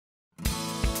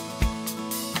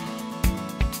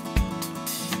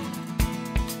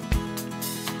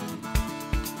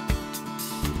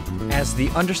As the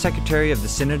Undersecretary of the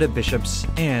Synod of Bishops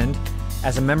and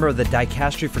as a member of the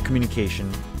Dicastery for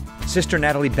Communication, Sister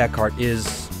Nathalie Becquart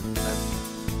is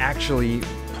actually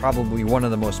probably one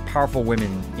of the most powerful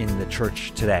women in the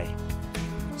church today.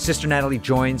 Sister Nathalie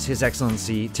joins His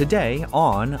Excellency today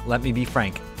on Let Me Be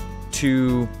Frank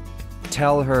to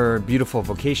tell her beautiful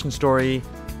vocation story,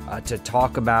 to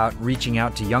talk about reaching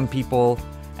out to young people,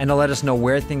 and to let us know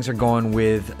where things are going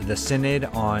with the Synod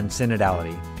on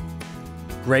Synodality.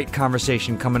 Great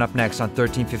conversation coming up next on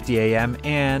 1350 AM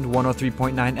and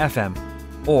 103.9 FM,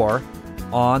 or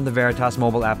on the Veritas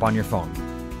mobile app on your phone.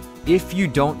 If you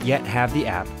don't yet have the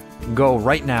app, go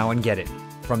right now and get it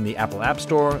from the Apple App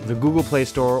Store, the Google Play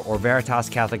Store, or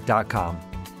veritascatholic.com.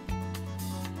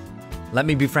 Let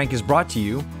Me Be Frank is brought to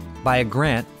you by a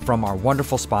grant from our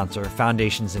wonderful sponsor,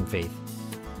 Foundations in Faith.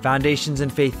 Foundations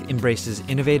in Faith embraces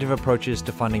innovative approaches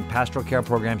to funding pastoral care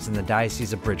programs in the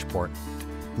Diocese of Bridgeport.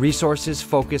 Resources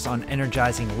focus on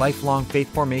energizing lifelong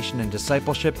faith formation and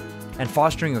discipleship and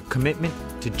fostering a commitment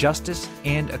to justice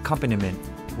and accompaniment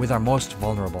with our most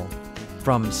vulnerable.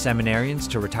 From seminarians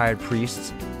to retired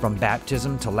priests, from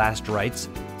baptism to last rites,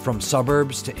 from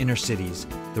suburbs to inner cities,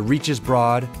 the reach is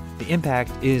broad, the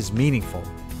impact is meaningful.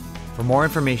 For more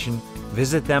information,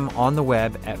 visit them on the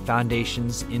web at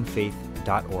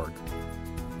foundationsinfaith.org.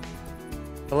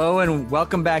 Hello and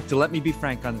welcome back to Let Me Be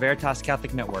Frank on the Veritas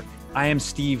Catholic Network. I am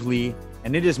Steve Lee,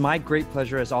 and it is my great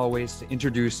pleasure, as always, to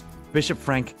introduce Bishop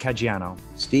Frank Caggiano.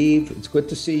 Steve, it's good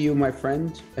to see you, my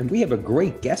friend. And we have a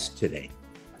great guest today.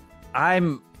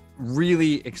 I'm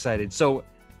really excited. So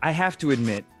I have to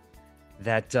admit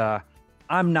that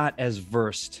I'm not as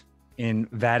versed in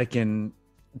Vatican,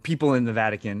 people in the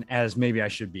Vatican, as maybe I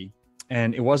should be.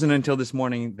 And it wasn't until this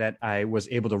morning that I was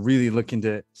able to really look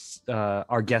into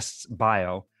our guest's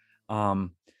bio.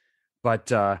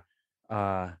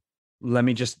 Let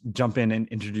me just jump in and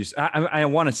introduce. I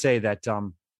want to say that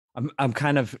I'm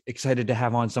kind of excited to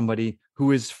have on somebody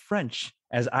who is French,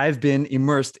 as I've been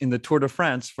immersed in the Tour de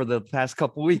France for the past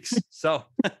couple of weeks. So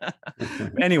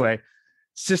anyway,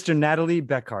 Sister Nathalie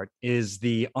Becquart is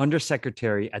the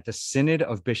Undersecretary at the Synod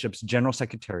of Bishops General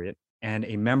Secretariat and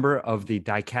a member of the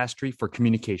Dicastery for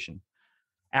Communication.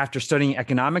 After studying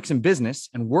economics and business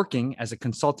and working as a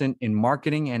consultant in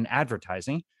marketing and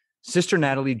advertising, Sister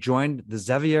Nathalie joined the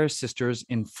Xavier Sisters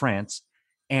in France,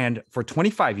 and for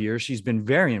 25 years, she's been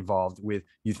very involved with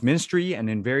youth ministry and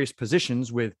in various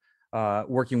positions with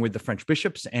working with the French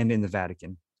bishops and in the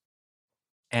Vatican.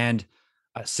 And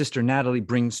Sister Nathalie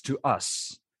brings to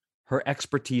us her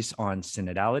expertise on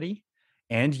synodality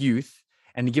and youth,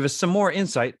 and to give us some more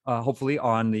insight, hopefully,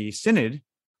 on the Synod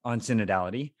on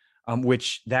synodality,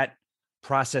 which that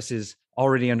process is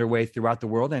already underway throughout the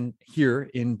world and here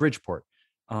in Bridgeport.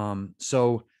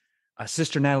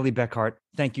 Sister Nathalie Becquart,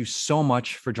 thank you so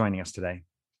much for joining us today.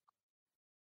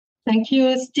 Thank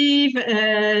you, Steve.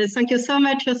 Thank you so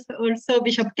much also,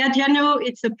 Bishop Caggiano.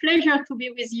 It's a pleasure to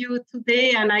be with you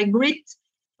today, and I greet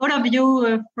all of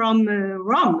you from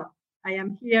Rome. I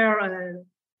am here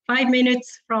 5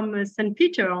 minutes from St.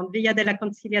 Peter on Via della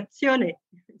Conciliazione.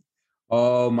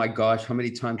 Oh my gosh, how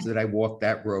many times did I walk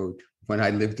that road when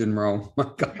I lived in Rome?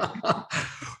 My God.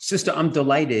 Sister, I'm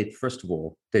delighted, first of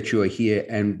all, that you are here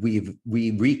and we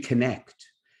reconnect,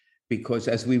 because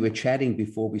as we were chatting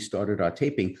before we started our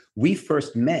taping, we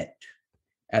first met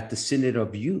at the Synod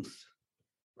of Youth,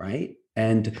 right?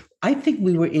 And I think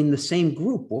we were in the same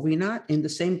group, were we not? In the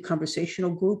same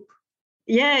conversational group?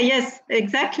 Yeah, yes,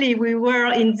 exactly. We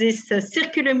were in this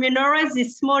Circular Minores,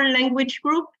 this small language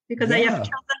group, because I have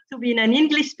chosen to be in an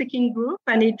English-speaking group,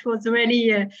 and it was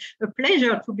really a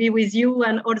pleasure to be with you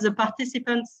and all the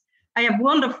participants. I have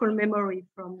wonderful memory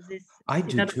from this. I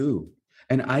do too.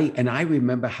 And I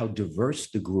remember how diverse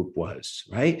the group was,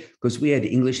 right? Because we had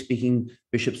English-speaking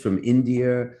bishops from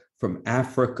India, from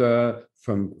Africa,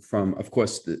 from of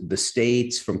course, the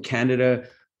States, from Canada,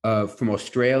 from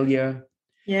Australia.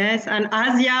 Yes, and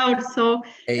Asia also.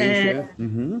 Asia.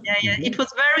 It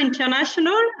was very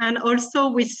international, and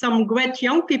also with some great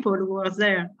young people who were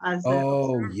there.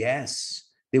 Yes.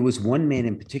 There was one man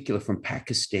in particular from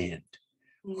Pakistan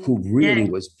who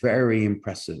really was very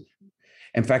impressive.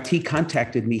 In fact, he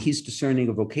contacted me. He's discerning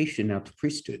a vocation now to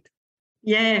priesthood.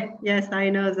 Yeah, yes, I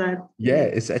know that.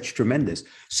 Yeah, that's tremendous.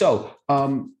 So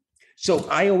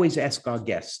I always ask our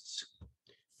guests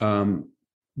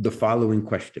the following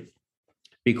question,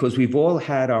 because we've all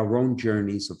had our own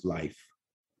journeys of life.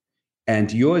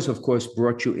 And yours, of course,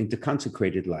 brought you into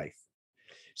consecrated life.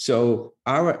 So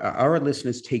our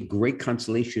listeners take great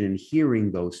consolation in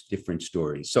hearing those different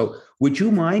stories. So would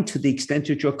you mind, to the extent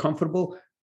that you're comfortable,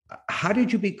 how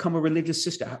did you become a religious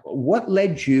sister? What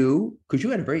led you, because you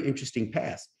had a very interesting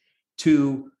path,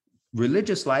 to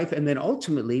religious life, and then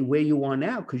ultimately where you are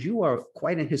now, because you are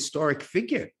quite an historic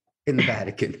figure in the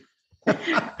Vatican.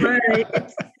 Right.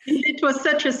 It was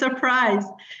such a surprise.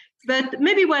 But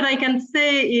maybe what I can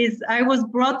say is I was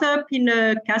brought up in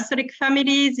a Catholic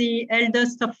family, the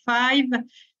eldest of 5.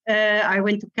 I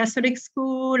went to Catholic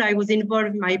school. I was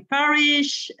involved in my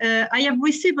parish. I have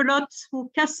received a lot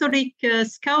through Catholic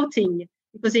scouting,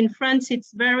 because in France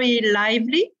it's very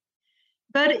lively.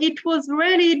 But it was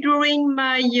really during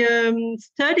my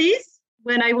studies,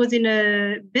 when I was in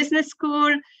a business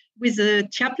school with a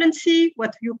chaplaincy,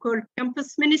 what you call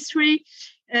campus ministry,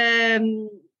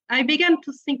 I began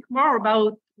to think more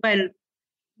about, well,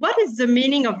 what is the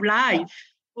meaning of life?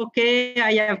 Okay,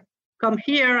 I have come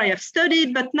here, I have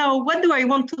studied, but now what do I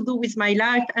want to do with my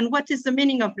life, and what is the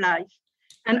meaning of life?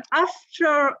 And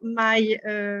after my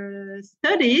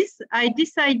studies, I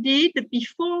decided,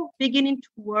 before beginning to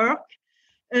work,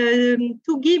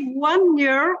 to give 1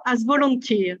 year as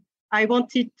volunteer. I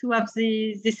wanted to have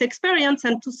this experience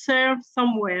and to serve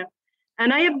somewhere.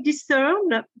 And I have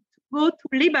discerned to go to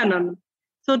Lebanon.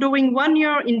 So during 1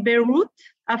 year in Beirut,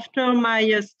 after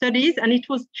my studies, and it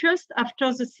was just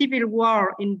after the civil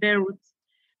war in Beirut,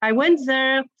 I went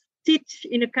there to teach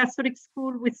in a Catholic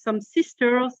school with some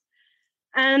sisters.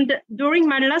 And during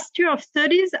my last year of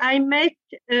studies, I made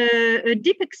a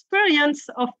deep experience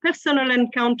of personal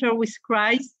encounter with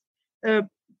Christ,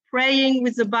 praying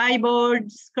with the Bible,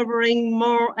 discovering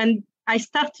more. And I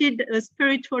started a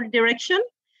spiritual direction.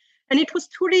 And it was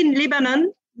truly in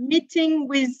Lebanon, meeting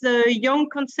with young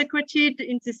consecrated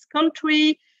in this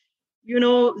country. You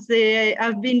know, they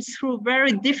have been through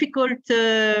very difficult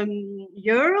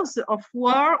years of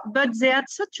war, but they had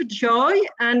such a joy,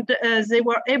 and they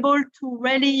were able to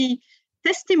really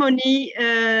testimony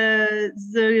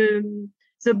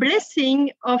the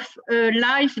blessing of a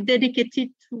life dedicated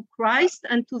to Christ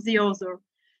and to the other.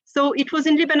 So it was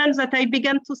in Lebanon that I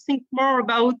began to think more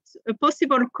about a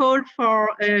possible call for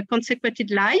a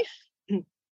consecrated life.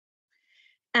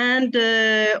 And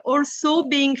also,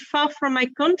 being far from my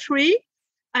country,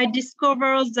 I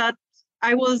discovered that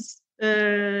I was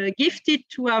gifted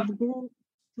to have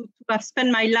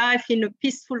spent my life in a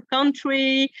peaceful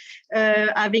country,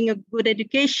 having a good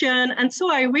education. And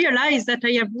so I realized that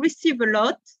I have received a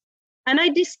lot. And I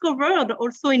discovered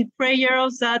also in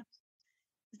prayers that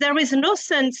there is no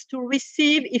sense to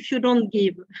receive if you don't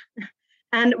give.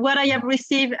 And what I have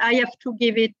received, I have to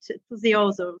give it to the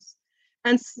others.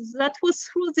 And that was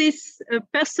through this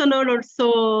personal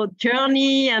also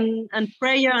journey and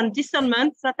prayer and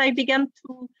discernment that I began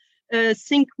to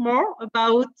think more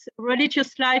about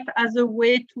religious life as a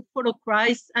way to follow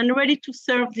Christ and really to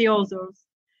serve the others.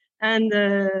 And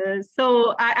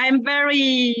so I'm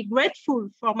very grateful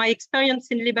for my experience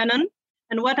in Lebanon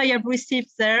and what I have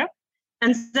received there.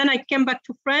 And then I came back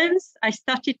to France. I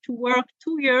started to work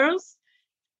 2 years,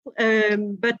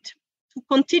 but to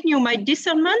continue my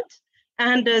discernment.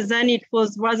 And then it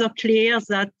was rather clear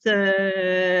that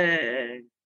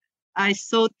I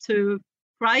thought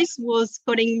Christ was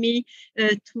calling me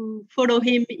to follow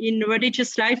him in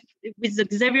religious life with the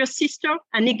Xavier sister,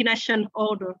 an Ignatian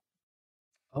order.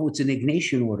 Oh, it's an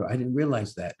Ignatian order. I didn't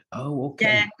realize that. Oh,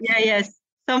 okay. Yes.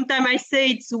 Sometimes I say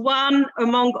it's one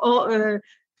among all,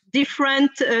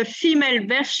 different female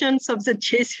versions of the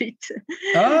Jesuit.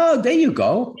 Oh, there you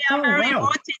go. They are very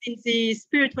rooted in the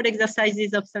spiritual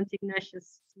exercises of St.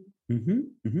 Ignatius. Mm-hmm,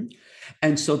 mm-hmm.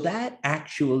 And so that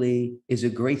actually is a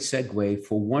great segue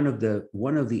for one of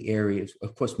the areas.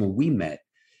 Of course, when we met,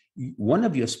 one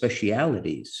of your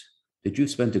specialities that you've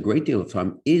spent a great deal of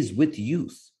time is with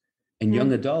youth and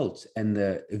young adults, and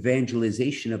the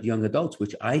evangelization of young adults,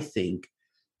 which I think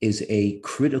is a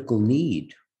critical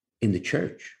need in the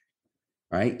church.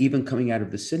 Right? Even coming out of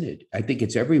the synod, I think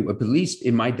it's everywhere, at least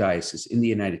in my diocese in the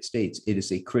United States, it is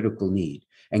a critical need.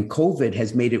 And COVID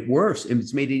has made it worse, and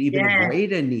it's made it even a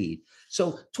greater need.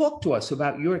 So talk to us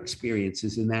about your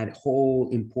experiences in that whole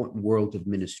important world of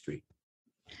ministry.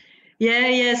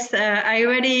 Yes, I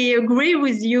really agree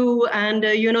with you. And,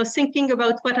 thinking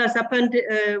about what has happened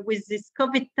with this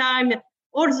COVID time,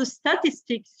 all the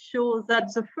statistics show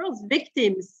that the first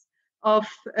victims of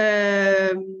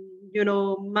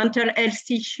mental health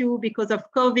issue because of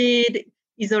COVID,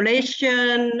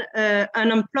 isolation,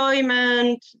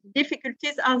 unemployment,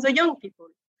 difficulties are the young people.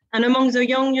 And among the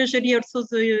young, usually also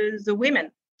the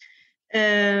women.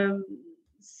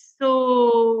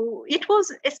 So it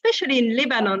was, especially in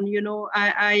Lebanon,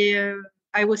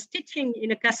 I was teaching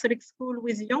in a Catholic school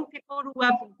with young people who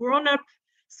have grown up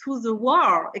through the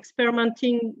war,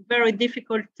 experimenting very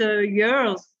difficult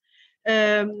years.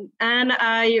 And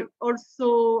I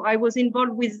was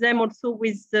involved with them also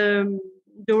with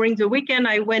during the weekend.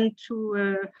 I went to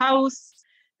a house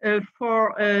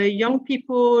for young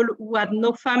people who had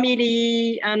no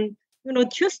family, and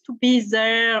just to be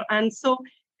there. And so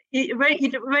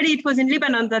it was in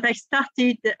Lebanon that I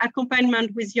started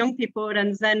accompaniment with young people,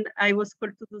 and then I was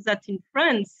called to do that in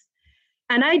France.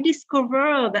 And I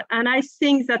discovered, and I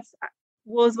think that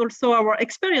was also our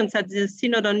experience at the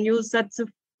Synod on News, that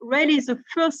really the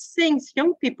first things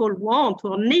young people want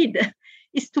or need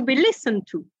is to be listened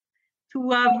to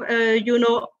have,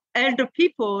 elder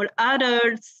people,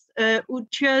 adults who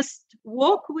just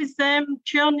walk with them,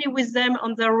 journey with them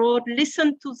on the road,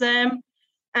 listen to them.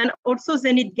 And also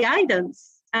they need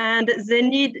guidance, and they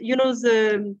need,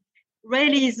 the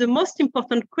most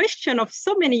important question of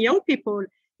so many young people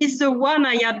is the one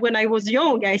I had when I was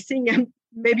young, I think, and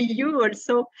maybe you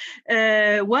also.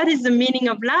 What is the meaning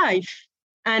of life?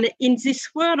 And in this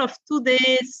world of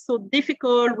today, so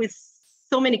difficult with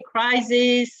so many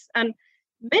crises, and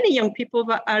many young people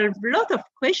have a lot of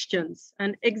questions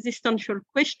and existential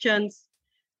questions,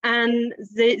 and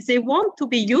they want to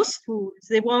be useful.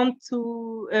 They want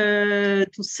to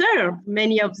serve.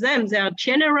 Many of them, they are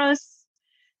generous,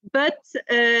 but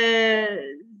they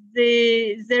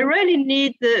really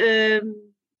need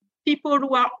people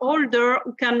who are older,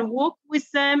 who can walk with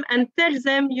them and tell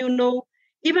them,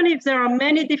 even if there are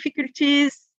many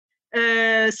difficulties,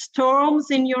 storms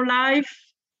in your life,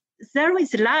 there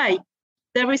is light.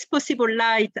 There is possible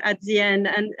light at the end,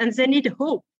 and they need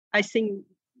hope. I think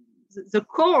the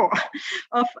core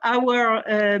of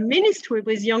our ministry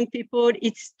with young people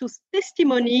is to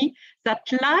testimony that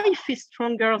life is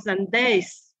stronger than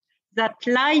death, that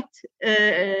light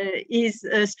is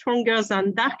stronger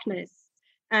than darkness,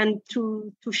 and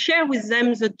to share with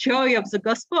them the joy of the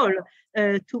gospel,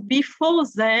 to be for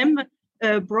them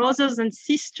brothers and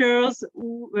sisters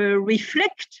who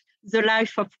reflect the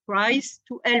life of Christ,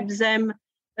 to help them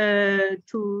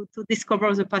to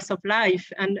discover the path of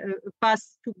life, and a path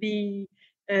to be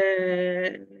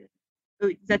that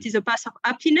is a path of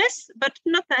happiness, but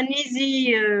not an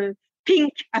easy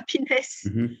pink happiness.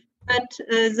 Mm-hmm. But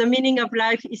the meaning of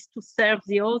life is to serve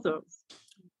the others.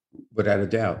 Without a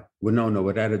doubt. Well, no,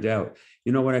 without a doubt.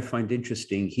 What I find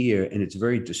interesting here, and it's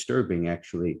very disturbing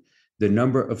actually, the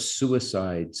number of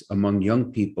suicides among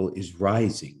young people is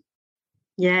rising.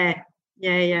 Yeah.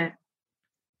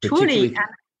 Truly.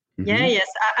 Mm-hmm. Yeah, yes.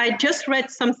 I just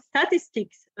read some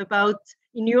statistics about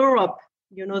in Europe,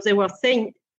 they were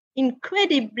saying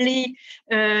incredibly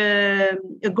a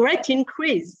great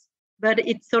increase, but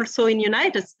it's also in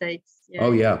United States. Yeah.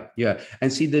 Oh, yeah.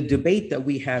 And see, the debate that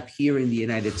we have here in the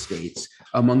United States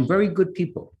among very good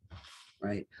people,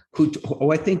 right, who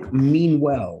I think mean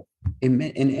well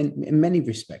in many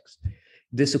respects,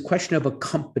 there's a question of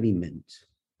accompaniment.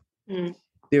 Mm.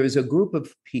 There is a group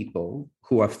of people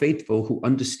who are faithful, who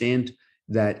understand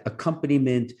that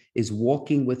accompaniment is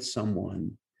walking with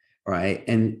someone, right,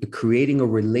 and creating a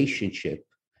relationship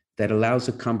that allows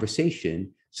a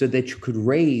conversation so that you could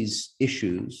raise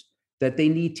issues that they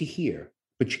need to hear,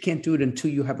 but you can't do it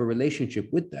until you have a relationship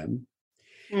with them.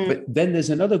 Mm. But then there's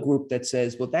another group that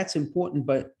says, well, that's important,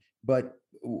 but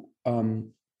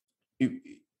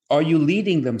are you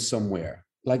leading them somewhere?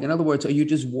 Like, in other words, are you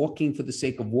just walking for the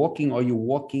sake of walking? Are you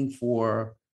walking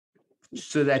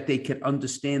so that they can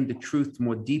understand the truth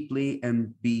more deeply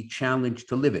and be challenged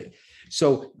to live it?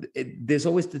 So there's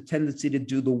always the tendency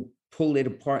to pull it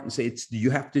apart and say,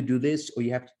 you have to do this or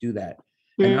you have to do that.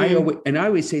 Mm. And I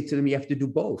always say to them, you have to do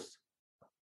both.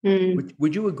 Mm.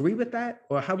 Would you agree with that?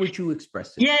 Or how would you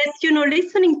express it? Yes,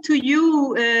 listening to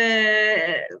you,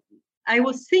 I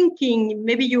was thinking,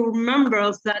 maybe you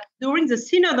remember that during the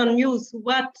Synod on News,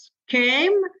 what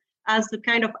came as a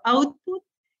kind of output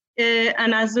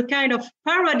and as a kind of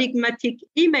paradigmatic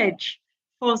image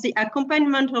for the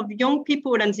accompaniment of young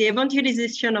people and the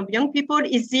evangelization of young people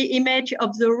is the image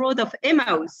of the road of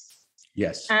Emmaus.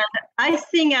 Yes. And I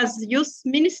think as youth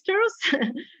ministers,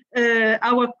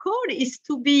 our call is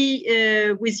to be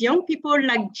with young people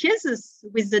like Jesus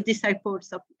with the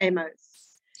disciples of Emmaus.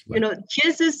 Right.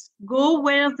 Jesus go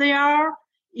where they are.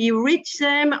 He reach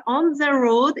them on the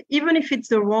road, even if it's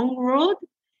the wrong road.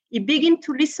 He begin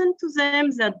to listen to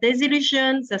them, their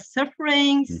disillusions, their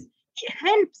sufferings. Mm. He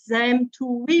helps them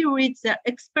to reread their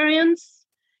experience,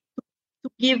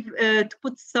 to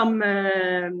put some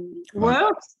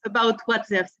words about what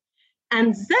they've.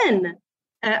 And then,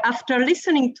 after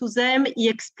listening to them, he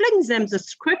explains them the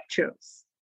scriptures.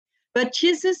 But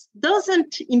Jesus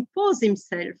doesn't impose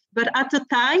himself, but at a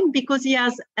time, because he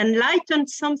has enlightened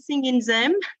something in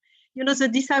them, the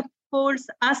disciples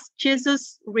asked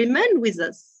Jesus, remain with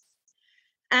us.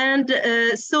 And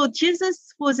so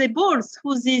Jesus was able,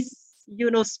 through this,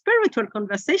 spiritual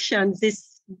conversation,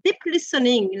 this deep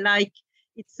listening, like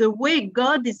it's the way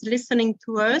God is listening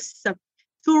to us,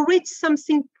 to reach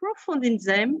something profound in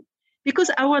them. Because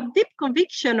our deep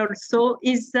conviction also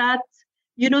is that,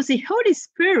 the Holy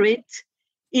Spirit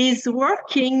is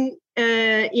working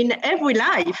in every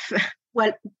life.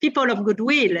 Well, people of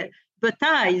goodwill,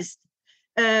 baptized.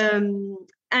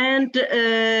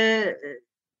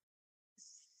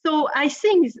 So I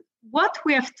think what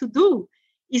we have to do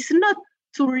is not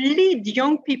to lead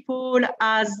young people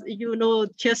as,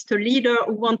 just a leader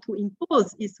who wants to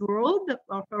impose his road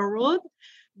or her road,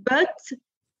 but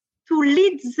to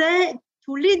lead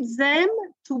them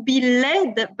to be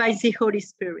led by the Holy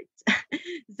Spirit.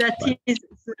 That right. is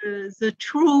the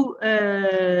true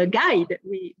guide,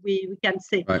 we can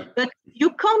say. Right. But you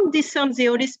can't discern the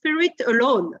Holy Spirit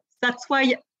alone. That's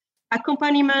why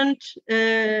accompaniment,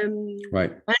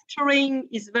 mentoring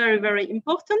is very, very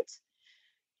important.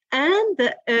 And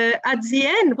at the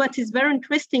end, what is very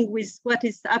interesting with what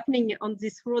is happening on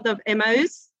this road of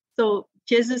Emmaus, so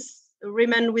Jesus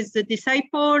remained with the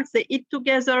disciples, they eat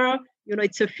together,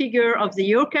 it's a figure of the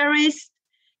Eucharist,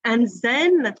 and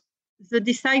then the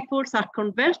disciples are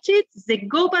converted, they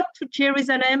go back to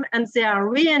Jerusalem, and they are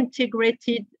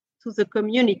reintegrated to the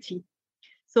community.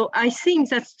 So I think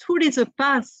that's truly the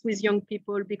path with young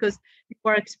people, because you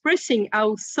are expressing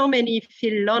how so many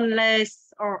feel lonely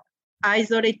or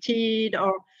isolated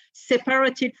or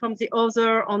separated from the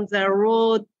other on their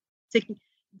road.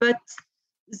 But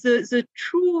the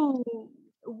true,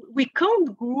 we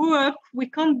can't grow up, we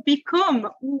can't become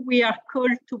who we are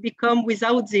called to become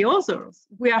without the others.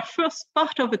 We are first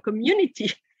part of a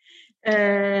community.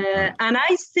 And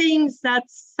I think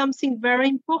that's something very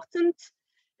important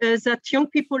that young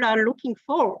people are looking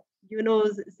for.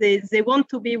 They want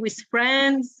to be with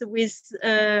friends,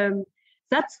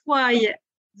 that's why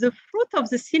the fruit of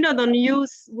the Synod on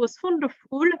Youth was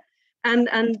wonderful, and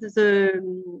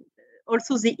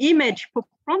also the image Pope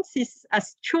Francis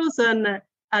has chosen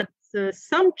at the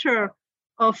center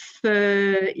of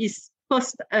his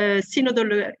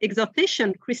post-synodal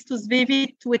exhortation, Christus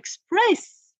Vivit, to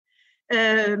express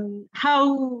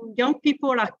how young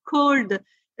people are called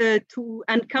to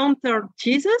encounter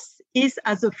Jesus is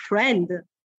as a friend,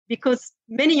 because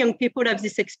many young people have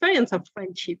this experience of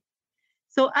friendship.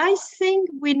 So I think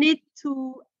we need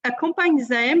to accompany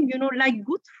them, like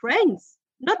good friends,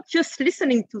 not just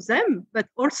listening to them, but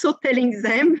also telling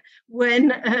them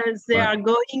when they are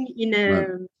going in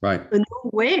a new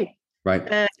way.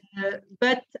 Right.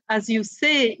 But as you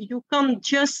say, you can't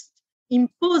just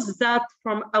impose that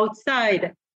from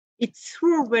outside. It's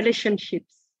through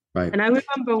relationships. Right. And I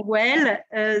remember well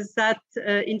that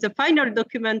in the final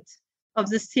document of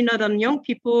the Synod on Young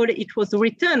People, it was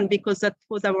written, because that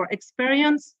was our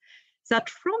experience, that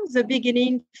from the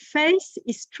beginning, faith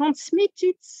is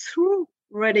transmitted through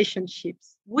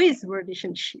relationships, with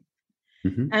relationship.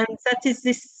 Mm-hmm. And that is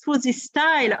through this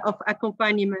style of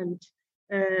accompaniment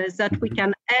that we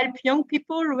can help young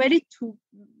people really to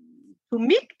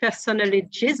meet personally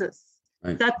Jesus.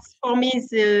 Right. That's for me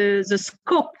the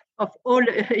scope of all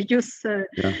youth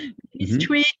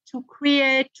ministry, to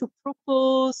create, to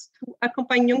propose, to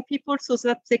accompany young people so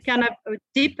that they can have a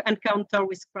deep encounter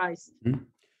with Christ. Mm-hmm.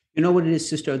 You know what it is,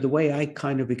 sister? The way I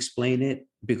kind of explain it,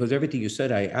 because everything you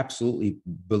said, I absolutely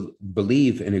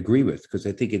believe and agree with, because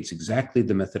I think it's exactly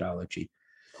the methodology.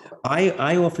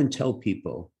 I often tell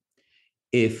people,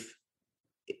 if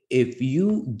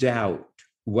you doubt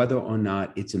whether or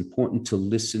not it's important to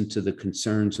listen to the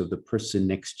concerns of the person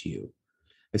next to you,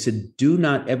 I said, do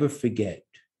not ever forget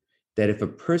that if a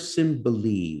person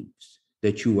believes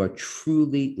that you are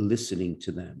truly listening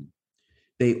to them,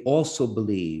 they also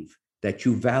believe that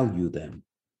you value them,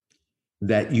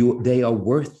 that they are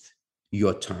worth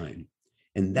your time.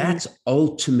 And that's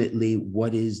ultimately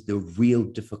what is the real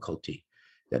difficulty,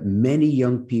 that many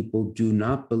young people do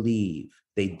not believe.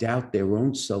 They doubt their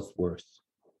own self-worth,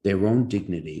 their own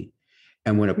dignity.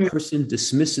 And when a person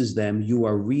dismisses them, you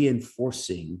are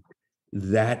reinforcing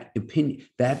that opinion,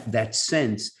 that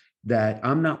sense that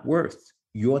I'm not worth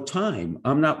your time.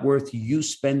 I'm not worth you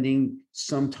spending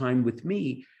some time with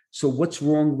me. So what's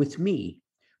wrong with me?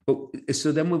 But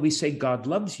so then when we say God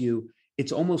loves you,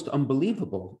 it's almost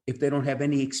unbelievable if they don't have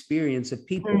any experience of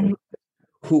people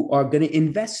who are going to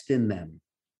invest in them.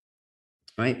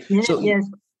 Right? Yes, so, yes,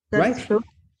 that's true.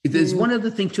 There's one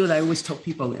other thing too that I always tell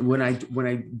people when I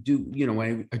do, when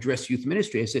I address youth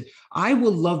ministry, I said, I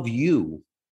will love you.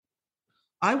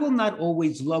 I will not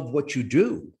always love what you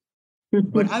do,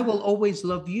 but I will always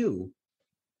love you.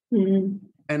 Mm.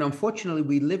 And unfortunately,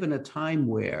 we live in a time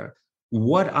where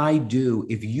what I do,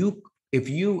 if you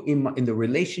in the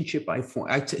relationship I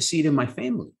form, see it in my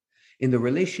family, in the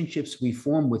relationships we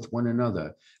form with one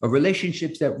another, are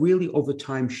relationships that really over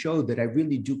time show that I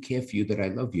really do care for you, that I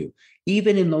love you.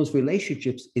 Even in those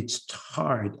relationships, it's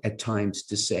hard at times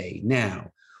to say,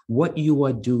 now, what you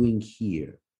are doing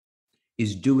here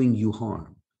is doing you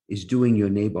harm, is doing your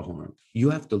neighbor harm. You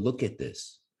have to look at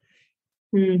this.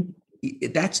 Mm.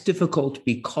 That's difficult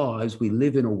because we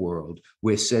live in a world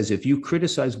where it says, if you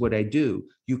criticize what I do,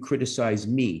 you criticize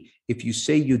me. If you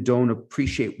say you don't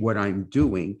appreciate what I'm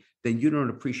doing, then you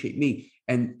don't appreciate me.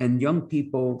 And young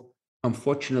people,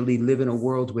 unfortunately, live in a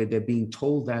world where they're being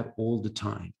told that all the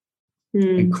time.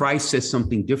 Mm. And Christ says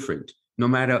something different. No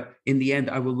matter, in the end,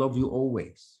 I will love you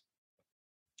always.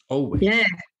 Always. Yeah,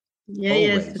 yeah,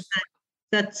 always. yes,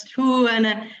 that's true. And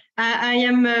I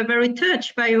am very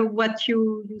touched by what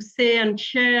you say and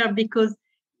share, because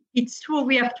it's true.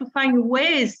 We have to find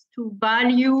ways to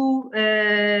value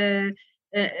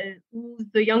who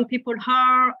the young people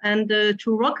are, and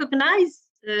to recognize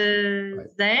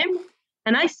them.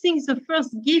 And I think the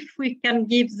first gift we can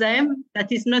give them,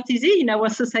 that is not easy in our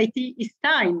society, is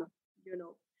time,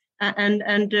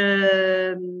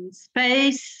 and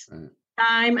space,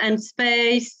 time and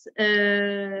space,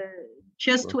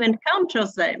 just to encounter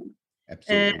them.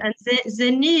 And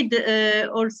they need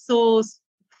also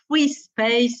free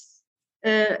space.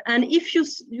 And if you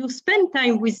spend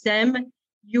time with them,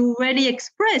 you really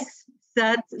express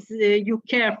that you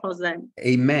care for them.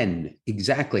 Amen.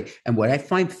 Exactly. And what I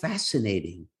find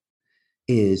fascinating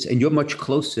is, and you're much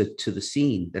closer to the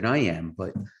scene than I am,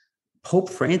 but Pope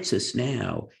Francis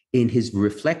now, in his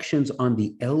reflections on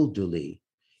the elderly,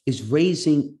 is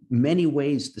raising many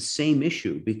ways the same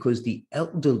issue, because the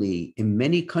elderly in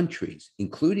many countries,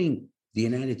 including the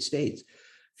United States,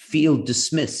 feel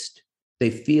dismissed. They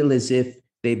feel as if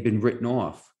they've been written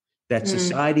off, that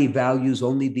society values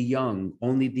only the young,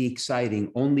 only the exciting,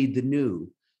 only the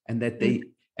new, and that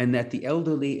the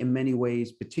elderly in many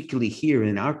ways, particularly here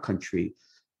in our country,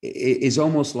 is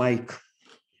almost like,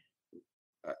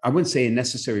 I wouldn't say a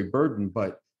necessary burden,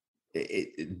 but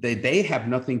they have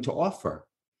nothing to offer.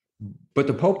 But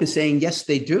the Pope is saying, yes,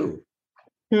 they do.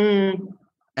 And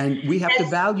we have to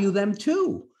value them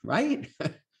too, right?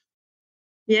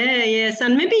 Yeah, yes.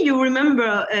 And maybe you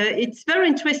remember, it's very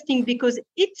interesting, because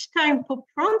each time Pope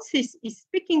Francis is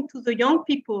speaking to the young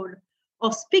people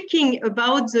or speaking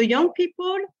about the young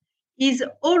people, he's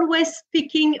always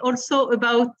speaking also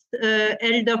about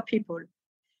elder people.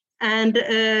 And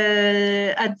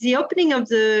at the opening of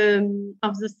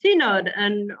the synod,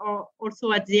 and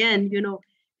also at the end,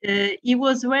 he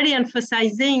was really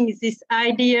emphasizing this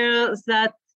idea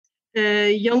that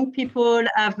young people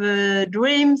have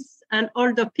dreams and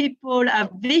older people have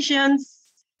visions,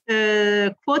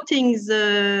 quoting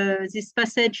this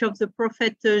passage of the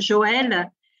prophet Joel.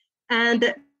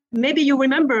 And maybe you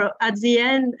remember at the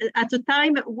end, at the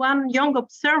time, one young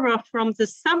observer from the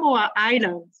Samoa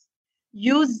Islands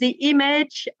used the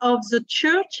image of the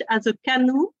church as a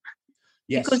canoe.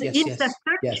 Because in the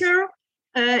culture,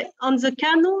 on the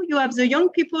canoe, you have the young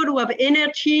people who have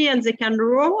energy and they can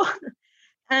row.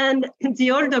 And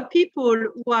the older people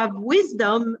who have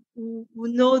wisdom, who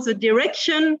know the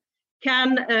direction,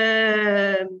 can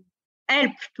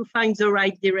help to find the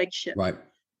right direction. Right.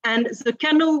 And the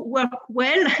canoe works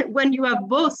well when you have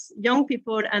both young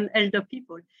people and elder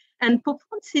people. And Pope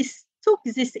Francis took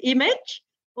this image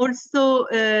also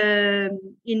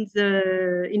in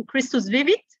Christus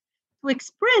Vivit, to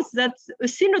express that a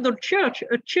synodal church,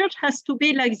 a church has to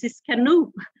be like this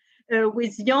canoe,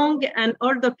 with young and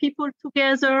older people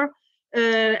together.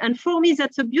 And for me,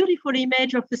 that's a beautiful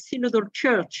image of the synodal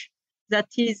church, that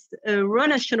is a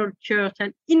relational church,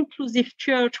 an inclusive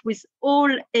church with all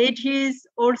ages,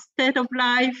 all state of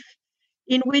life,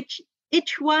 in which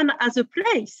each one has a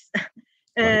place.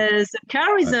 The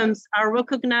charisms are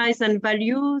recognized and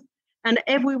valued, and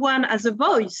everyone has a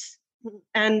voice.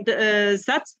 And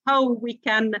that's how we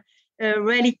can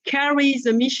really carry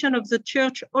the mission of the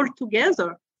church all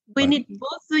together. We need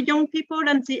both the young people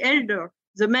and the elder,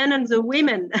 the men and the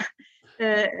women,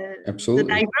 Absolutely. the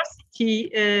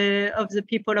diversity of the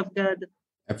people of God.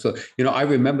 Absolutely. I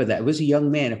remember that. It was a young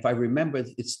man. If I remember,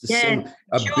 it's the same.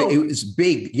 It was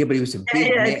big. Yeah, but he was a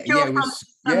big man. Yeah, it was.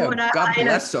 Yeah, God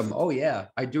bless him. Oh, yeah.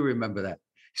 I do remember that.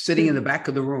 Sitting in the back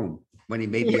of the room when he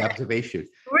made the observation.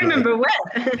 Remember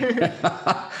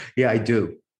well. Yeah, I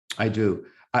do.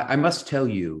 I must tell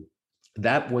you,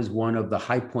 that was one of the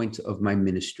high points of my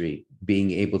ministry,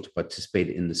 being able to participate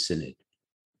in the synod.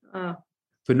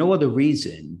 For no other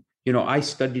reason. I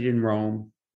studied in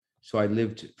Rome. So I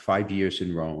lived 5 years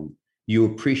in Rome. You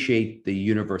appreciate the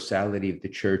universality of the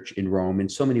church in Rome in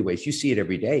so many ways. You see it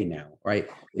every day now, right?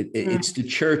 It's the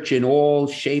church in all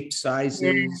shapes,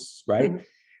 sizes, right?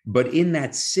 But in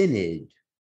that synod,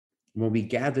 when we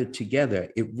gathered together,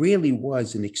 it really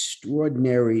was an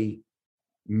extraordinary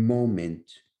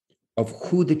moment of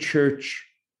who the church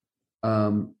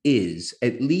is,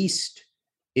 at least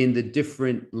in the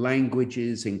different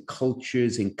languages and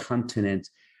cultures and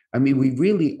continents. I mean, we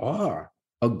really are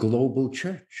a global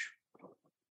church.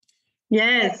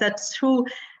 Yes, that's true.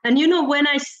 And you know, when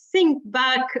I think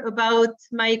back about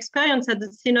my experience at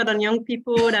the Synod on Young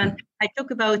People, and I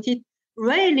talk about it,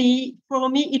 really, for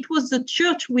me, it was the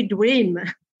church we dream.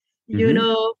 You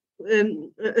know,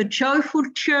 a joyful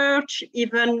church,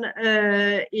 even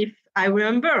if I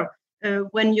remember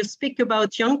when you speak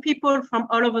about young people from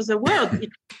all over the world,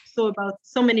 it's so about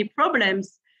so many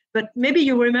problems. But maybe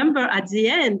you remember at the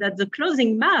end, at the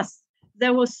closing mass,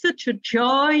 there was such a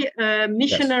joy,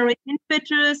 missionary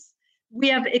impetus. We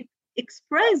have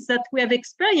expressed that we have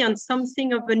experienced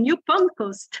something of a new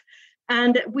Pentecost.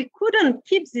 And we couldn't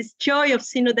keep this joy of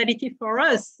synodality for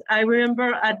us. I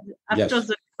remember after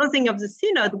the closing of the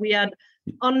synod, we had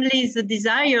only the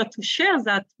desire to share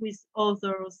that with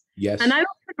others. Yes. And I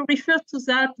often refer to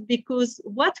that because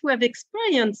what we have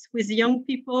experienced with young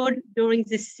people during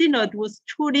this synod was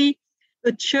truly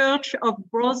a church of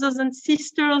brothers and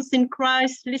sisters in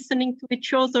Christ, listening to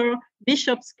each other,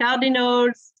 bishops,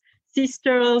 cardinals,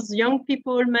 sisters, young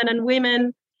people, men and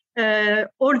women,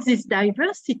 all this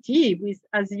diversity with,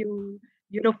 as you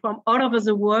know, from all over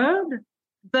the world.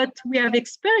 But we have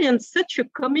experienced such a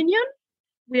communion.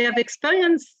 We have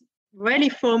experienced, really,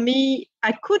 for me,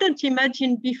 I couldn't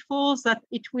imagine before that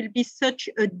it will be such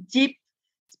a deep,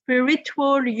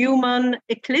 spiritual, human,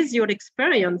 ecclesial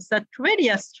experience that really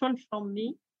has transformed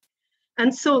me.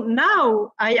 And so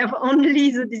now I have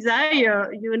only the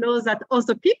desire, you know, that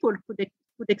other people could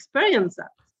experience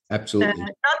that. Absolutely.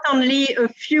 Not only a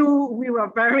few, we were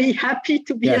very happy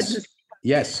to be at the synod.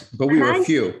 Yes, but we were a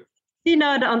few.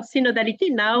 Synod on synodality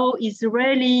now is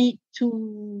really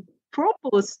to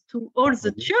propose to all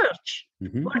the church,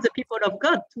 all the people of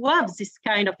God, to have this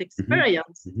kind of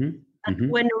experience.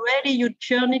 And when really you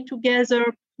journey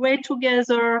together, pray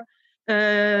together,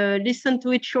 listen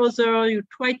to each other, you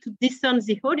try to discern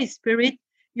the Holy Spirit,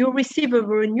 you receive a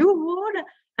renewal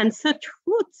and such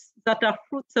fruits that are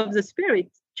fruits of the Spirit,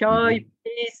 joy,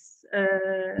 peace.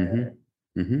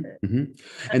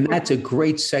 And that's a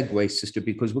great segue, sister,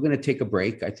 because we're going to take a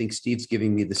break. I think Steve's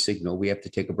giving me the signal. We have to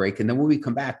take a break. And then when we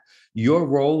come back, your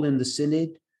role in the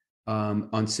synod, on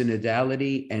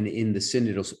synodality and in the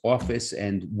synodal office,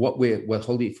 and what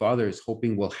Holy Father is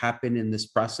hoping will happen in this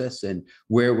process and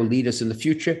where it will lead us in the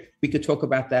future, we could talk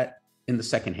about that in the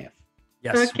second half.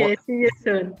 Yes. Okay, see you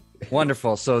soon.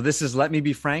 Wonderful. So this is Let Me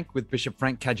Be Frank with Bishop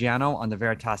Frank Caggiano on the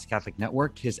Veritas Catholic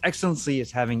Network. His Excellency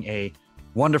is having a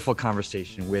wonderful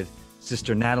conversation with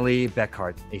Sister Nathalie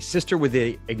Becquart, a sister with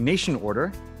the Ignatian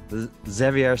Order, the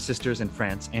Xavier Sisters in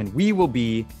France, and we will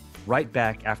be right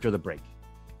back after the break.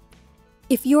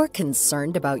 If you're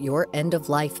concerned about your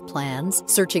end-of-life plans,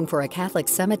 searching for a Catholic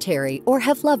cemetery, or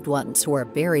have loved ones who are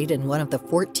buried in one of the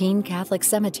 14 Catholic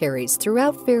cemeteries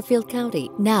throughout Fairfield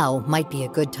County, now might be a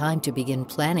good time to begin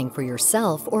planning for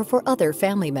yourself or for other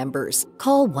family members.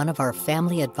 Call one of our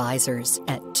family advisors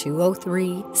at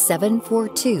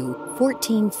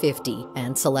 203-742-1450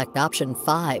 and select option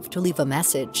 5 to leave a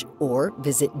message, or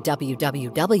visit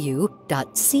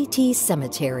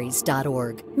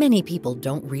www.ctcemeteries.org. Many people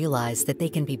don't realize that they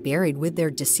can be buried with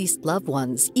their deceased loved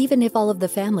ones, even if all of the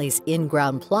family's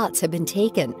in-ground plots have been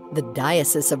taken. The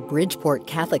Diocese of Bridgeport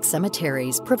Catholic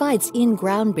Cemeteries provides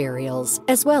in-ground burials,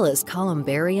 as well as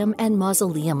columbarium and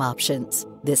mausoleum options.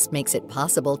 This makes it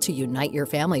possible to unite your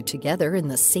family together in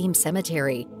the same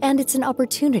cemetery, and it's an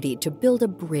opportunity to build a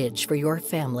bridge for your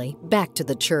family back to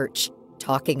the church.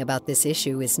 Talking about this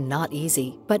issue is not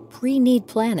easy, but pre-need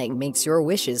planning makes your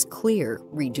wishes clear,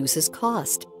 reduces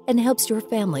cost, and helps your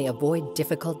family avoid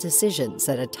difficult decisions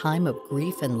at a time of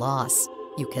grief and loss.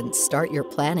 You can start your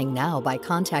planning now by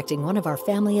contacting one of our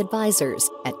family advisors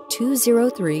at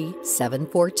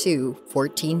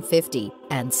 203-742-1450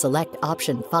 and select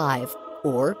option 5,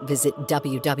 or visit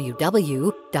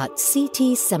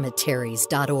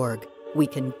www.ctcemeteries.org. We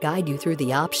can guide you through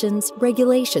the options,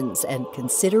 regulations, and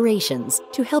considerations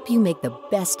to help you make the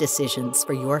best decisions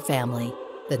for your family.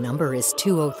 The number is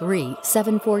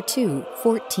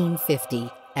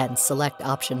 203-742-1450 and select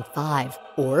option 5,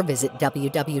 or visit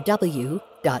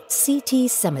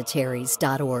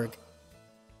www.ctcemeteries.org.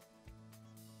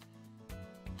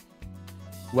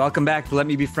 Welcome back to Let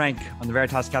Me Be Frank on the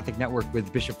Veritas Catholic Network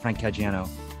with Bishop Frank Caggiano.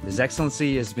 His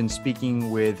Excellency has been speaking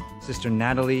with Sister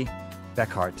Nathalie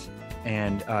Becquart,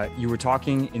 and you were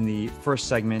talking in the first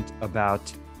segment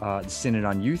about the Synod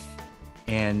on Youth,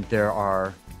 and there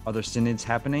are other synods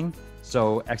happening.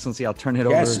 So, Excellency, I'll turn it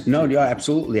over. Yes,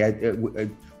 absolutely.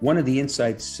 One of the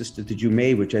insights, Sister, that you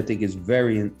made, which I think is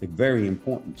very, very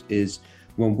important, is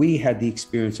when we had the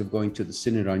experience of going to the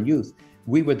Synod on Youth,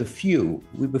 we were the few.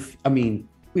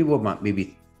 We were about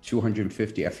maybe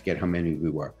 250. I forget how many we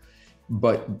were,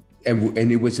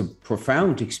 and it was a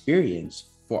profound experience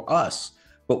for us.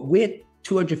 But we're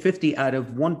 250 out of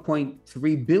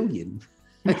 1.3 billion.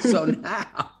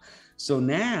 So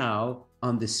now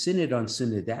on the Synod on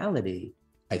Synodality,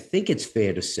 I think it's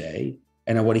fair to say,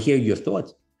 and I want to hear your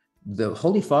thoughts, the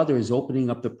Holy Father is opening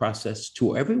up the process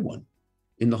to everyone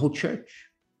in the whole church.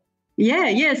 Yeah,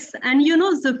 yes. And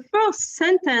the first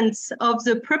sentence of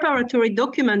the preparatory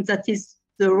document, that is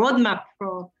the roadmap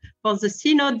for the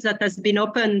synod that has been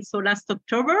opened last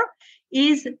October,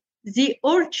 is the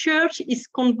whole church is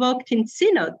convoked in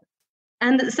synod.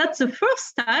 And that's the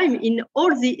first time in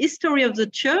all the history of the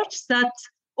church that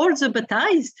all the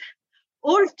baptized,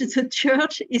 all the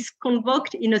church is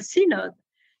convoked in a synod.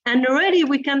 And really,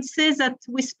 we can say that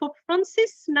with Pope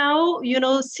Francis now,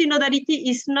 synodality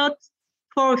is not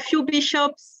for a few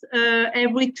bishops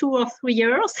every 2 or 3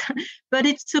 years, but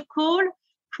it's a call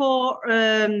for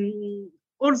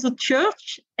all the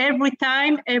church, every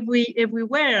time,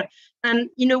 everywhere. And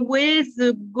in a way,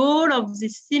 the goal of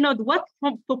this synod, what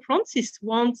Pope Francis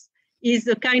wants, is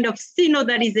a kind of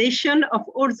synodalization of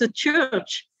all the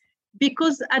church.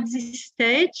 Because at this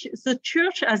stage, the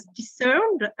church has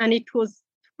discerned, and it was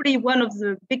really one of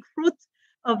the big fruits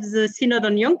of the Synod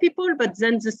on Young People, but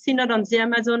then the Synod on the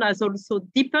Amazon has also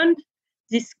deepened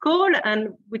this call. And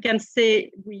we can say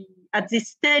at this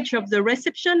stage of the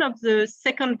reception of the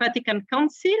Second Vatican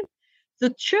Council,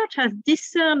 the church has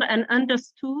discerned and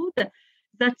understood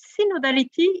that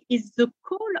synodality is the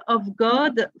call of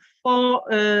God for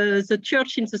the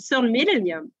church in the third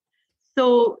millennium.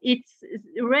 So it's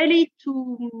really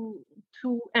to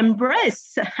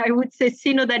embrace, I would say,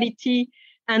 synodality,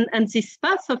 and this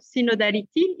path of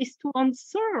synodality is to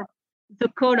answer the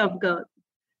call of God,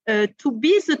 to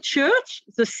be the church,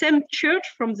 the same church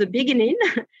from the beginning,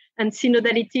 and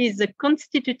synodality is the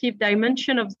constitutive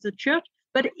dimension of the church,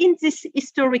 but in this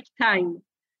historic time.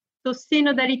 So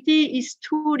synodality is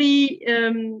truly,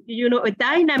 a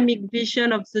dynamic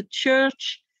vision of the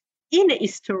church in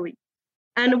history.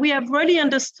 And we have really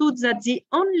understood that the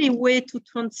only way to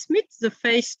transmit the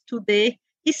faith today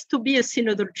is to be a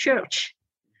synodal church.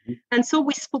 Mm-hmm. And so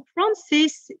with Pope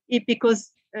Francis,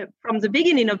 because from the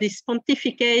beginning of this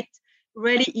pontificate,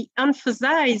 really he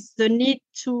emphasized the need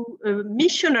to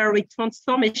missionary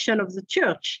transformation of the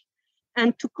church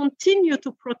and to continue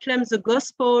to proclaim the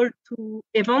gospel, to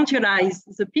evangelize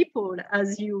the people,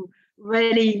 as you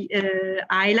really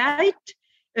highlight.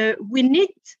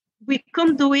 We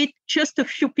can't do it just a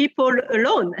few people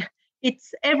alone.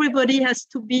 It's everybody has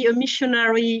to be a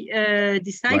missionary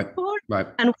disciple, right.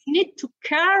 And we need to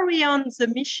carry on the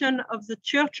mission of the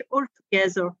church all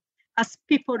together as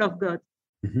people of God.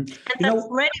 Mm-hmm. And that's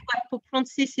really what Pope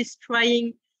Francis is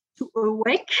trying to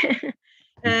awake,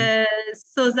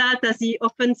 so that, as he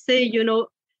often say,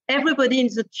 everybody in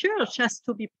the church has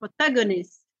to be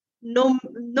protagonist. No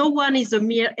one is a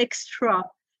mere extra.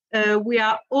 We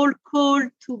are all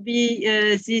called to be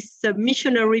these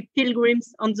missionary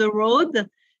pilgrims on the road,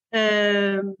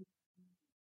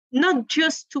 not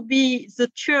just to be the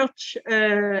church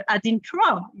ad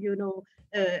intra,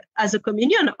 as a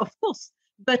communion, of course,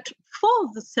 but for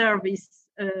the service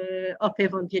of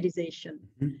evangelization.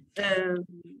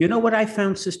 Mm-hmm. What I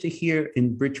found, Sister, here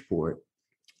in Bridgeport,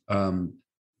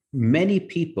 many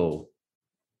people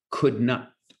could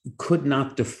not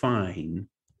define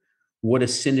what a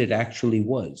synod actually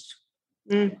was.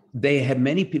 Mm.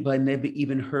 Many people had never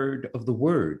even heard of the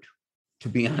word, to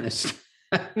be honest.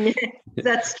 Yeah,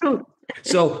 that's true.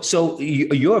 So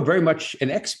you're very much an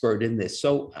expert in this.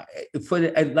 So for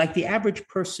like the average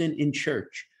person in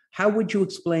church, how would you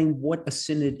explain what a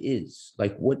synod is?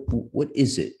 Like, what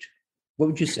is it? What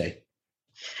would you say?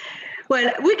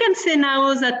 Well, we can say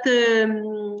now that,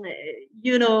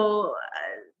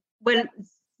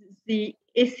 the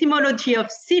etymology of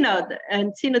synod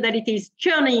and synodality is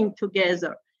journeying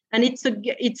together, and it's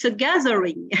a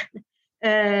gathering.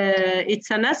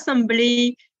 It's an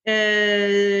assembly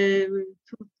to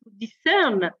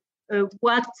discern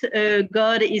what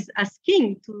God is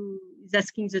asking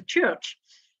the church.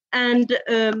 And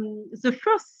the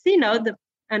first synod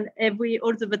and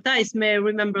all the baptized may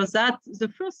remember that, the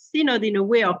first synod in a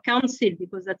way, or council,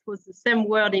 because that was the same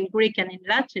word in Greek and in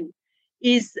Latin,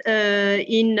 is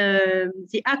in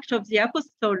the Acts of the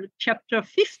Apostle, chapter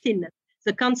 15,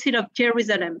 the Council of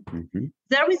Jerusalem. Mm-hmm.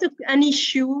 There is an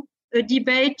issue, a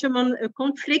debate, a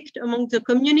conflict among the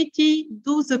community.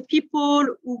 Do the people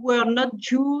who were not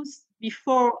Jews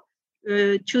before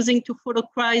choosing to follow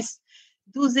Christ,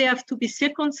 do they have to be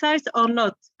circumcised or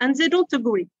not? And they don't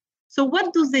agree. So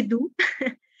what do?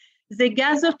 They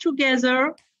gather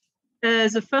together,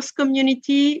 the first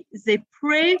community, they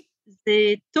pray,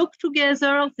 they talk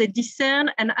together, they discern,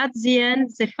 and at the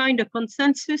end, they find a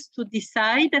consensus to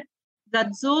decide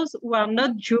that those who are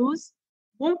not Jews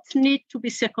won't need to be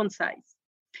circumcised.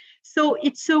 So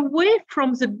it's a way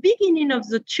from the beginning of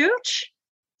the church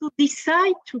to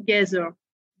decide together,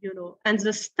 and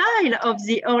the style of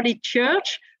the early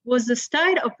church was the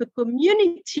style of a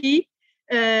community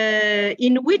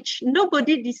in which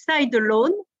nobody decided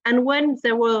alone. And when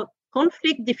there were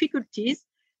conflict difficulties,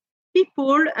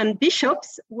 people and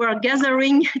bishops were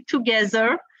gathering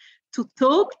together to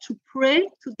talk, to pray,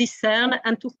 to discern,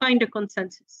 and to find a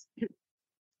consensus.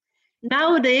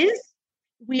 Nowadays,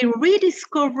 we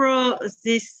rediscover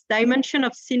this dimension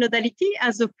of synodality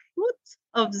as a fruit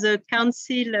of the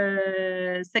Council,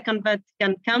 Second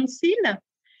Vatican Council,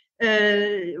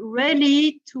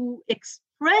 really to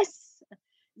express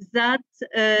that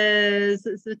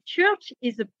the church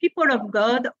is a people of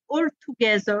God all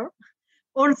together,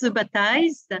 all the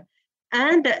baptized,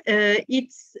 and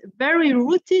it's very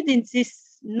rooted in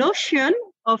this notion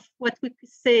of what we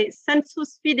say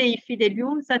sensus fidei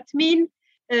fidelium. That means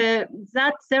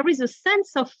that there is a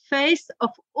sense of faith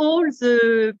of all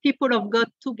the people of God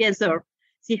together.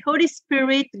 The Holy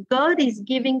Spirit, God is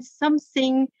giving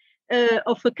something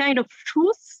of a kind of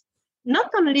truth, not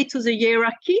only to the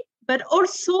hierarchy, but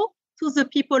also to the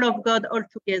people of God all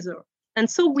together. And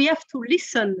so we have to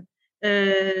listen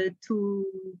to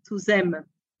them,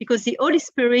 because the Holy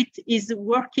Spirit is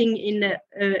working in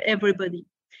everybody.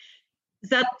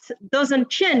 That doesn't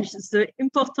change the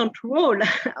important role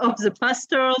of the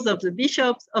pastors, of the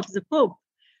bishops, of the Pope,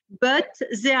 but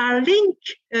they are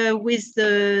linked with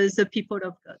the people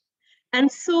of God.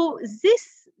 And so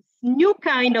this new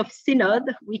kind of synod,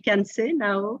 we can say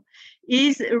now,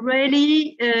 is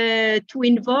really to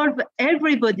involve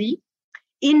everybody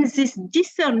in this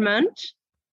discernment.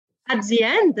 At the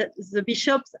end, the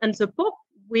bishops and the Pope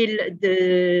will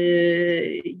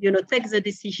take the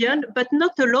decision, but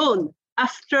not alone,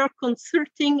 after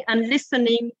consulting and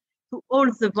listening to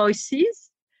all the voices.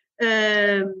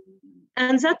 And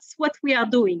that's what we are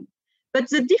doing. But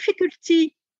the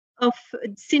difficulty of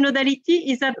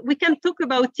synodality is that we can talk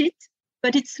about it,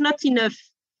 but it's not enough.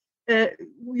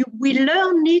 We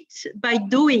learn it by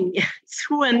doing,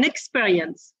 through an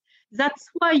experience. That's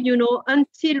why,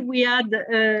 until we had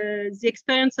the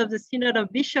experience of the Synod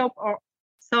of Bishops, or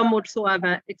some also have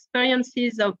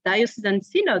experiences of diocesan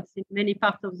synods in many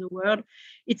parts of the world,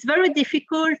 it's very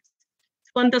difficult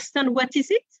to understand what is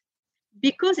it,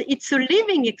 because it's a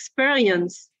living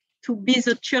experience to be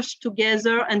the church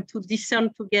together and to discern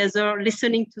together,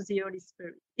 listening to the Holy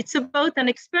Spirit. It's about an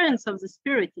experience of the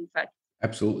Spirit, in fact.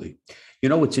 Absolutely.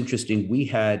 What's interesting, we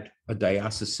had a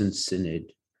diocesan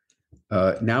synod.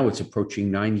 Now it's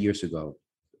approaching 9 years ago.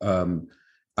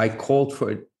 I called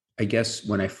for it, I guess,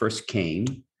 when I first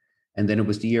came, and then it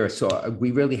was the year. So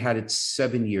we really had it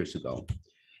 7 years ago.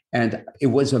 And it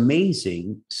was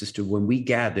amazing, sister, when we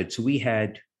gathered. So we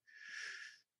had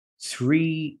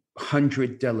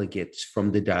 300 delegates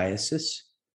from the diocese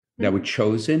that were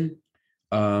chosen.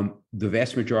 The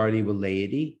vast majority were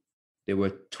laity. There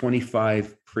were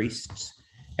 25 priests,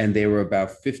 and there were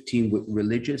about 15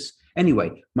 religious.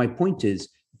 Anyway, my point is,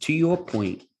 to your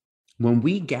point, when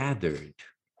we gathered,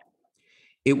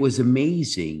 it was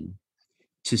amazing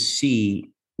to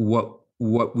see what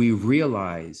we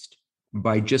realized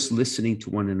by just listening to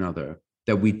one another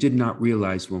that we did not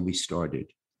realize when we started.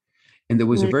 And there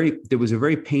was a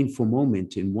very painful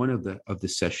moment in one of the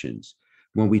sessions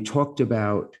when we talked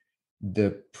about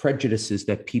the prejudices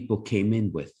that people came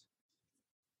in with,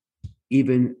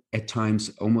 even at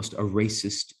times almost a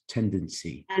racist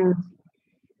tendency.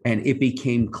 And it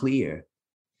became clear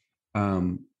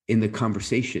in the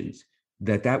conversations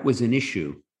that was an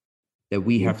issue that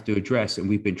we have to address, and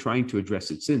we've been trying to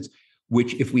address it since,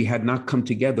 which, if we had not come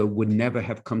together, would never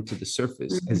have come to the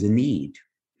surface as a need.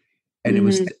 And it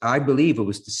was, I believe it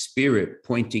was the Spirit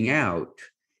pointing out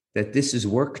that this is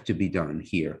work to be done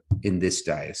here in this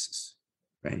diocese,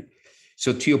 right?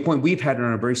 So to your point, we've had it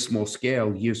on a very small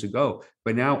scale years ago,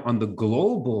 but now on the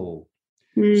global.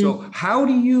 So how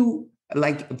do you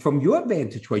like from your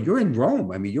vantage point, you're in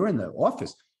Rome. I mean, you're in the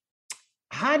office.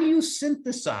 How do you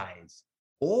synthesize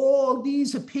all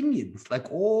these opinions,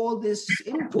 like all this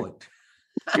input?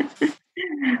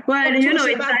 Well, Tell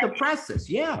us about the process.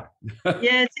 Yeah.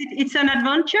 Yes, it's an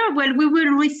adventure. Well, we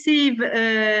will receive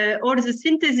all the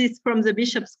synthesis from the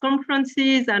bishops'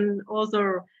 conferences and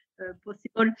other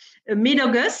possible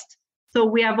mid-August. So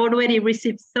we have already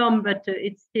received some, but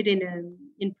it's still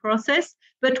in process.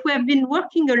 But we have been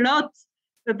working a lot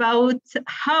about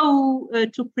how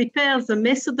to prepare the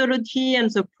methodology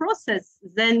and the process,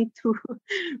 then to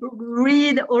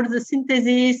read all the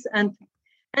synthesis. And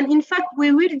in fact,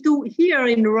 we will do here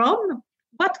in Rome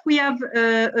what we have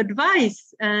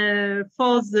advised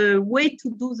for the way to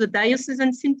do the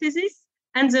diocesan synthesis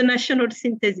and the national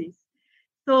synthesis.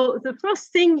 So the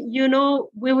first thing,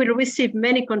 we will receive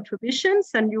many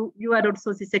contributions, and you had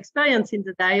also this experience in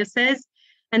the diocese.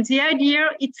 And the idea,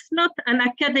 it's not an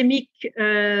academic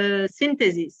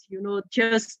synthesis,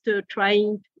 just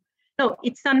trying to, no,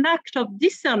 it's an act of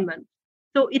discernment.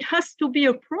 So it has to be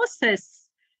a process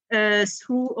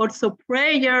through also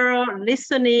prayer,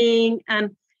 listening.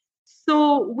 And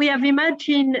so we have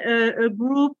imagined a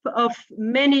group of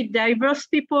many diverse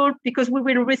people, because we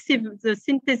will receive the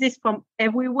synthesis from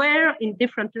everywhere in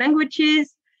different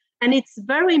languages. And it's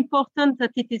very important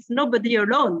that it is nobody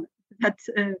alone that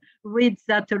reads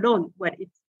that alone. Well,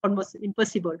 it's almost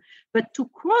impossible. But to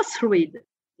cross-read,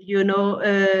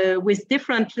 with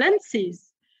different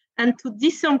lenses, and to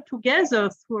discern together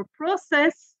through a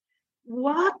process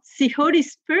what the Holy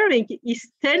Spirit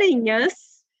is telling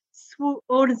us through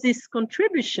all these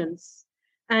contributions,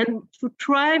 and to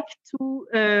try to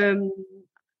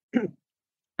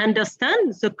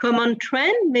understand the common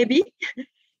trend, maybe,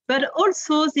 but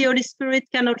also the Holy Spirit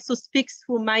can also speak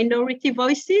through minority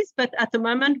voices, but at the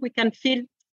moment we can feel,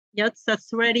 yes,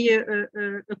 that's really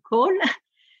a call.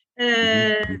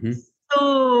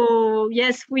 So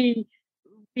yes, we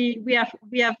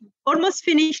have almost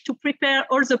finished to prepare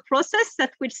all the process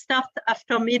that will start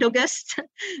after mid-August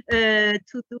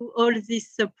to do all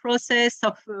this process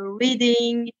of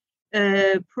reading,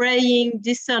 praying,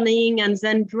 discerning, and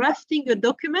then drafting a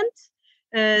document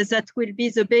that will be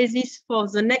the basis for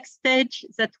the next stage,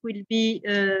 that will be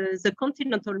the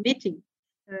continental meeting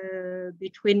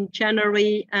between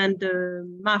January and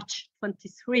March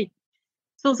 23.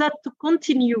 So that to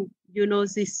continue,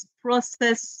 this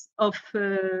process of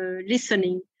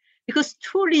listening, because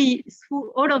truly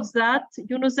through all of that,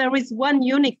 there is one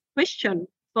unique question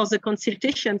for the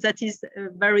consultation that is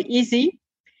very easy.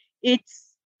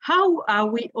 It's how are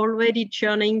we already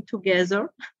journeying together?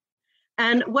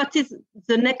 And what is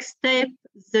the next step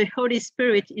the Holy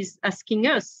Spirit is asking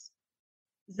us?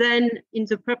 Then in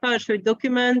the preparatory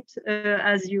document,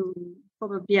 as you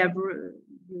probably have,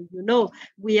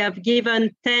 we have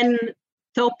given 10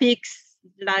 topics,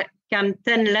 like 10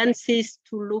 lenses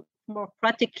to look more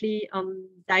practically on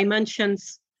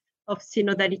dimensions of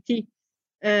synodality.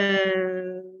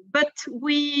 But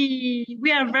we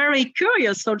are very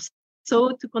curious also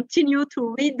to continue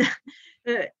to read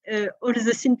all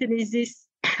the syntheses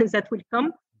that will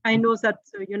come. I know that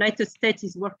the United States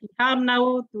is working hard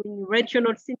now, doing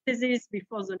regional synthesis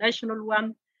before the national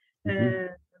one.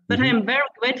 But I am very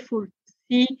grateful to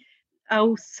see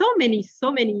how so many,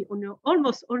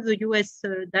 almost all the US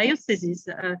dioceses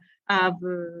have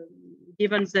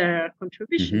given their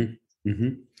contribution.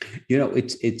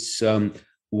 It's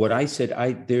what I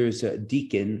said. There's a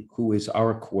deacon who is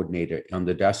our coordinator on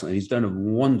the diocese, and he's done a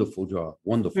wonderful job.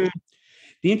 Wonderful.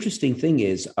 The interesting thing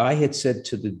is, I had said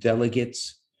to the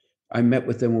delegates, I met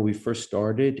with them when we first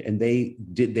started, and they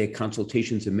did their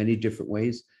consultations in many different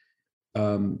ways.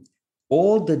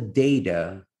 All the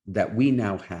data that we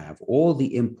now have, all the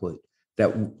input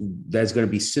that's going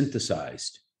to be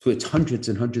synthesized, so it's hundreds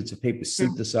and hundreds of papers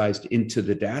synthesized into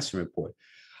the diocesan report.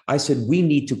 I said, we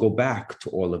need to go back to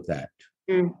all of that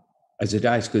as a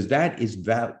diocese, because that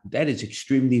is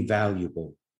extremely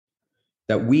valuable.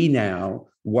 That we now,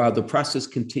 while the process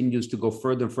continues to go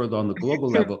further and further on the global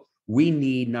level, we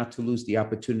need not to lose the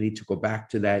opportunity to go back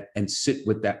to that and sit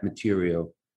with that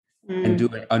material and do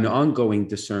an ongoing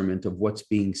discernment of what's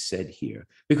being said here.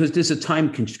 Because there's a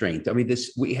time constraint. I mean,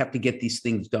 we have to get these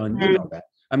things done. You know that.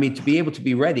 I mean, to be able to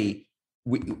be ready,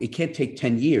 it can't take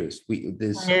 10 years.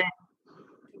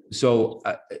 So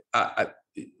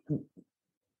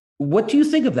what do you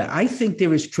think of that? I think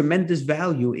there is tremendous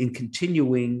value in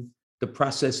continuing the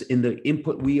process in the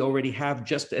input we already have,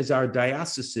 just as our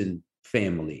diocesan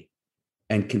family,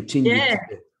 and continue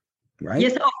right?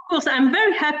 Yes, of course. I'm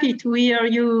very happy to hear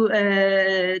you,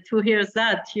 to hear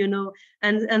that,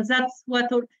 and that's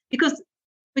what, because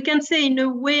we can say in a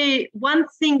way, one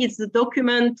thing is the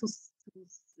document to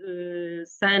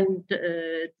send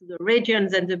to the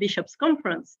regions and the bishops'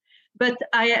 conference. But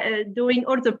during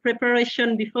all the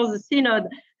preparation before the synod,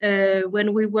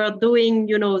 when we were doing,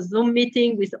 Zoom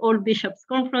meeting with all bishops'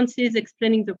 conferences,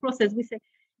 explaining the process, we say,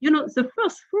 the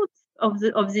first fruits of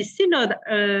this synod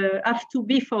have to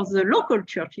be for the local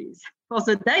churches, for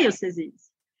the dioceses.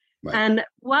 Right. And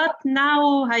what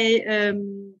now I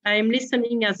am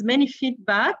listening as many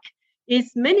feedback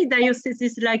is many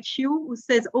dioceses like you who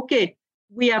says, okay,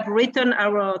 we have written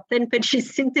our 10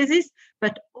 pages synthesis,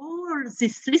 but all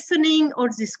this listening, all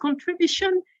this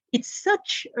contribution, it's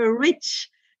such a rich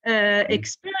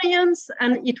experience,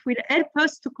 and it will help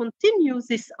us to continue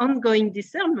this ongoing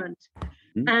discernment.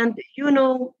 Mm-hmm. And,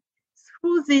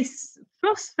 through this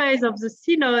first phase of the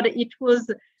synod, it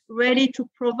was ready to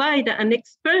provide an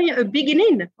experience, a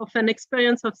beginning of an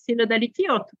experience of synodality,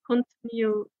 or to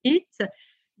continue it.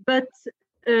 But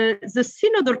the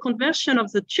synodal conversion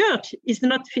of the church is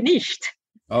not finished.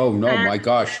 Oh, no, my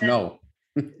gosh, no.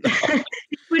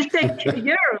 It will take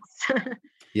years.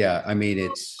 Yeah, I mean,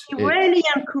 it's really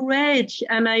encouraged,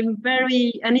 and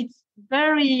it's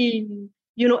very,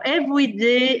 every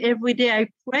day I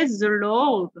praise the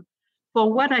Lord for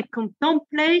what I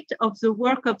contemplate of the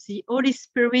work of the Holy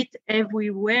Spirit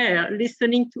everywhere,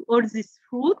 listening to all these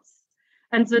fruits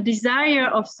and the desire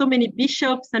of so many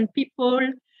bishops and people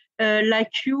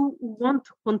like you who want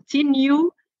to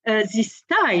continue this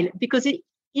style. Because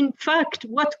in fact,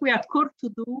 what we are called to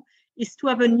do is to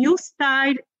have a new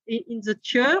style in the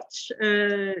church,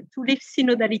 to live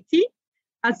synodality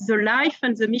as the life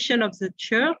and the mission of the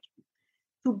church,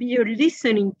 to be a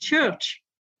listening church.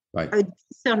 Right. A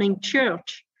discerning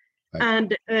church. Right.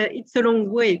 And it's a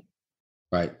long way.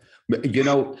 Right.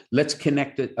 Let's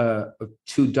connect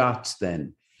two dots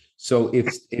then. So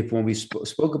if when we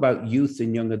spoke about youth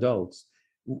and young adults,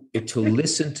 to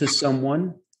listen to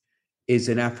someone is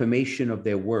an affirmation of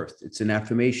their worth. It's an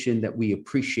affirmation that we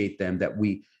appreciate them, that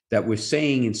we're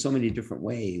saying in so many different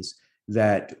ways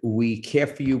that we care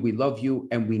for you, we love you,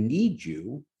 and we need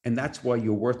you. And that's why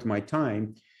you're worth my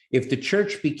time. If the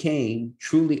church became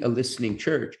truly a listening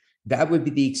church, that would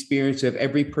be the experience of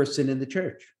every person in the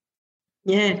church.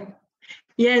 Yeah,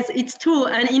 yes, it's true.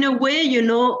 And in a way,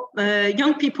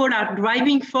 young people are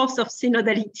driving force of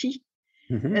synodality.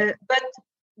 Mm-hmm. But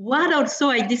what also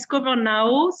I discover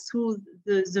now through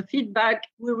the feedback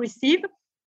we receive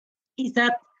is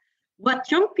that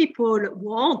what young people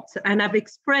want and have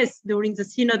expressed during the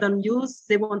Synod on Youth,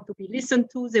 they want to be listened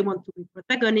to, they want to be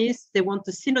protagonists, they want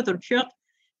a synodal church.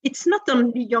 It's not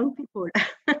only young people,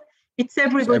 it's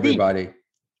everybody.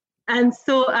 And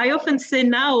so I often say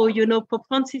now, Pope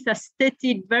Francis has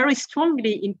stated very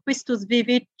strongly in Christus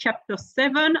Vivit, chapter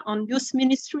 7 on youth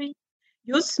ministry.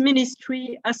 Youth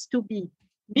ministry has to be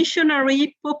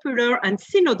missionary, popular, and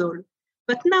synodal.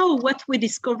 But now what we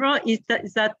discover is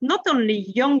that not only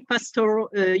young pastoral,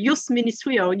 youth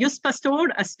ministry or youth pastoral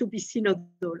has to be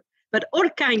synodal, but all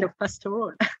kind of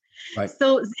pastoral. Right.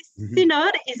 So this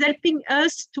synod is helping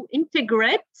us to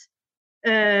integrate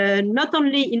not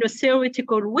only in a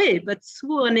theoretical way, but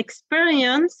through an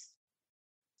experience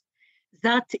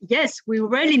that, yes, we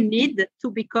really need to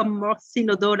become more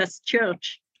synodal as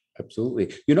church.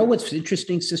 Absolutely. What's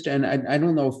interesting, sister, and I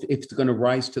don't know if it's going to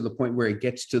rise to the point where it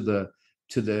gets to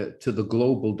the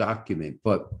global document,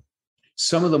 but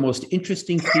some of the most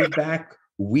interesting feedback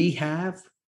we have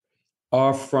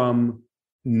are from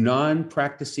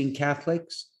non-practicing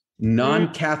Catholics,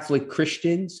 non-Catholic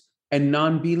Christians, and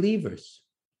non-believers,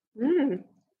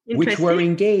 which were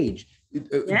engaged.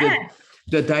 Yeah.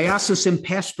 The Diocesan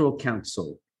Pastoral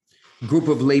Council, group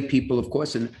of lay people, of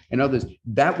course, and others,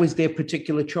 that was their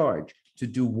particular charge, to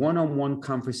do one-on-one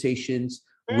conversations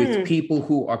with people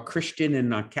who are Christian and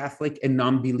not Catholic and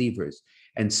non-believers.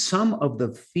 And some of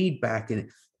the feedback in it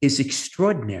is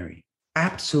extraordinary.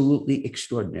 Absolutely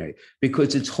extraordinary,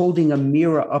 because it's holding a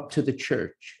mirror up to the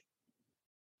church.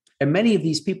 And many of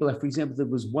these people, for example, there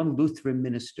was one Lutheran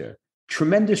minister,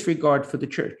 tremendous regard for the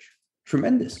church,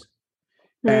 tremendous.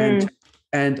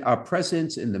 And our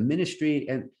presence in the ministry,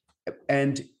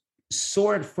 and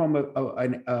saw it from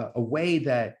a way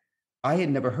that I had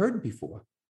never heard before,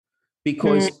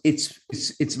 because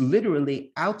it's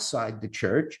literally outside the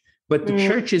church, but the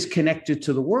church is connected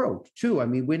to the world too. I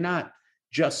mean, we're not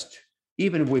just,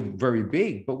 even we're very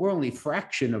big, but we're only a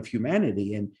fraction of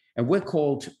humanity, and we're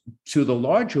called to the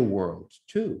larger world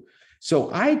too.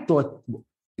 So I thought,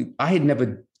 I had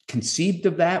never conceived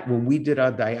of that when we did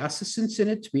our diocesan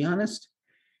synod, to be honest,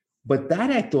 but that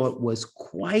I thought was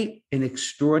quite an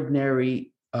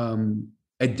extraordinary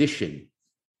addition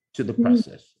to the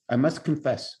process. I must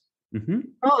confess.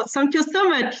 Oh, thank you so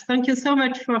much. Thank you so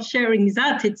much for sharing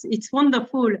that. It's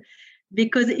wonderful,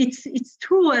 because it's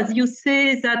true, as you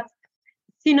say, that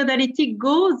synodality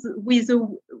goes with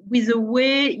a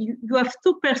way. You have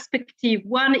two perspectives.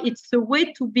 One, it's a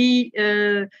way to be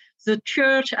the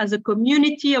church as a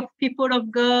community of people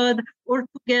of God, all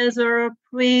together,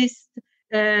 priests,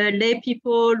 lay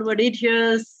people,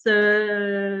 religious,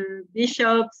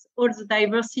 bishops, all the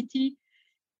diversity.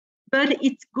 But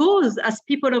it goes as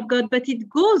people of God, but it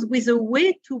goes with a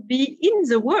way to be in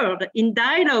the world, in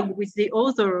dialogue with the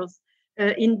others,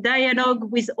 in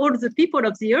dialogue with all the people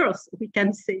of the earth, we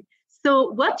can say.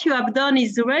 So what you have done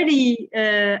is really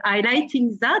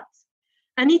highlighting that.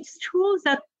 And it's true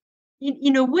that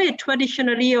in a way,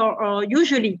 traditionally or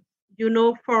usually,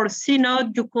 for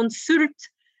synod, you consult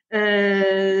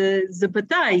the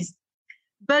baptized.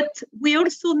 But we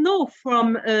also know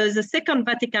from the Second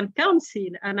Vatican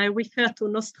Council, and I refer to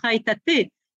Nostra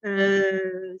Aetate,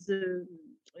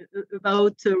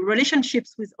 about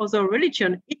relationships with other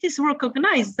religions, it is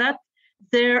recognized that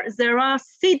there are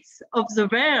seeds of the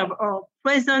verb or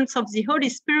presence of the Holy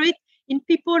Spirit in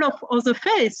people of other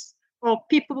faiths, or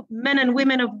people, men and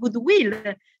women of goodwill.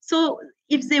 So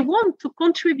if they want to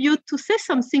contribute to say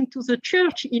something to the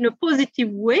church in a positive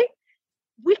way,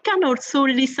 we can also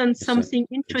listen something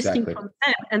interesting from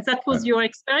them. And that was your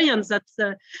experience. That's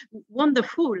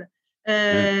wonderful.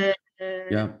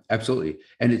 Yeah, absolutely.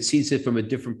 And it sees it from a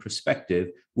different perspective,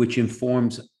 which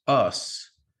informs us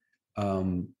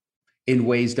in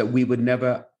ways that we would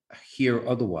never hear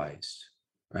otherwise,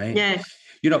 right? Yeah.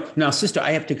 Now, sister,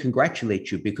 I have to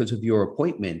congratulate you because of your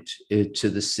appointment to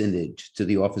the Synod, to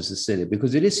the office of Synod,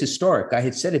 because it is historic. I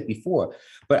had said it before,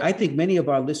 but I think many of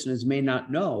our listeners may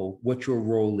not know what your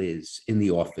role is in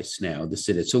the office now, the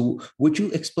Synod. So would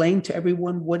you explain to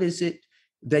everyone, what is it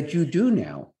that you do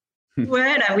now?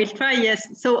 Well, I will try,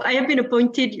 yes. So I have been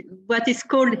appointed what is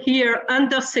called here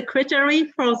Under Secretary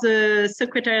for the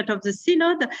Secretariat of the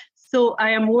Synod. So I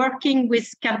am working with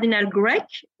Cardinal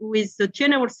Grech, who is the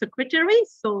General Secretary.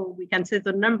 So we can say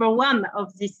the number one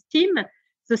of this team.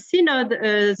 The Synod,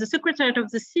 the Secretariat of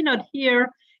the Synod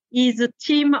here is a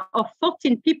team of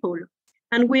 14 people.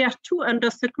 And we are two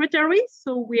under secretaries.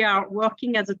 So we are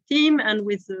working as a team and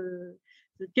with the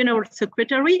General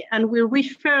Secretary, and we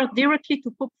refer directly to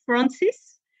Pope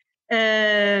Francis.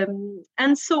 And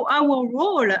so our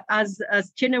role as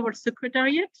General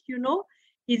Secretariat,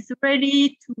 is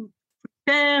really to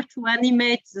prepare, to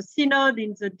animate the Synod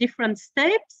in the different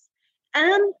steps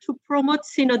and to promote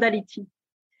synodality.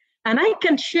 And I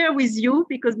can share with you,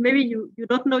 because maybe you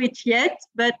don't know it yet,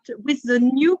 but with the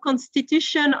new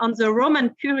constitution on the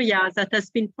Roman Curia that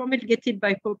has been promulgated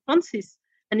by Pope Francis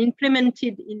and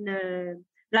implemented in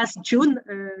last June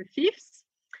 5th,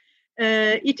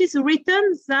 it is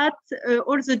written that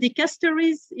all the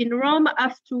dicasteries in Rome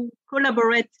have to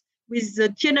collaborate with the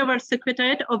General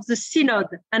Secretariat of the Synod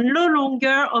and no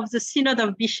longer of the Synod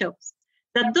of Bishops.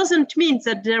 That doesn't mean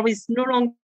that there is no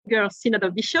longer Synod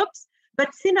of Bishops,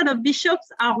 but Synod of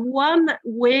Bishops are one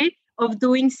way of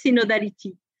doing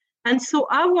synodality. And so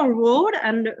our role,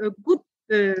 and a good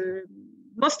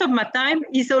most of my time,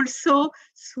 is also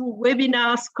through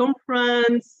webinars,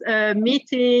 conference,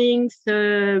 meetings,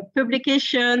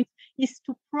 publications, is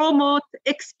to promote,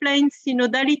 explain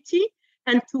synodality,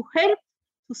 and to help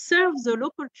to serve the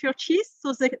local churches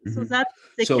so that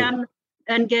they can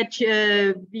engage,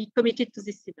 be committed to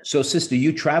this synod. So, sister,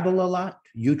 you travel a lot?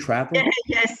 You travel?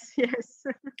 Yes.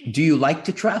 Do you like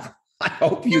to travel? I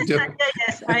hope you do.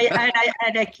 Yes, I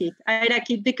like it. I like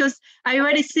it because I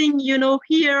really think,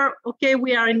 here, okay,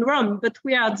 we are in Rome, but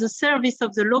we are at the service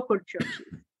of the local churches.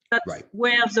 That's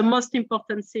where the most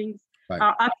important things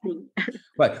are happening.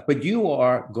 Right, but you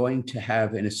are going to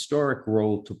have an historic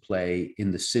role to play in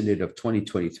the Synod of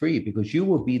 2023 because you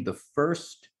will be the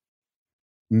first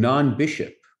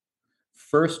non-bishop,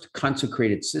 first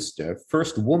consecrated sister,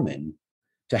 first woman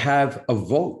to have a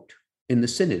vote in the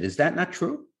Synod. Is that not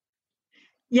true?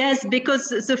 Yes, because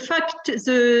the fact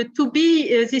to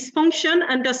be this function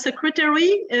under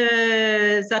secretary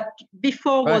that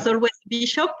before was always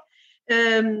bishop,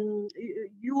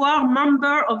 you are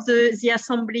member of the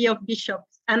Assembly of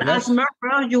Bishops, and as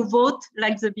member you vote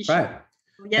like the bishop. Right.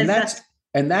 Yes,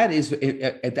 and that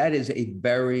is a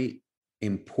very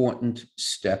important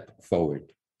step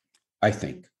forward, I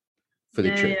think, for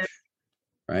the church.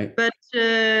 Right. But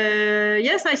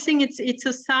yes, I think it's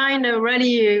a sign, a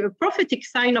really prophetic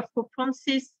sign of Pope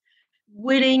Francis,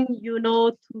 willing,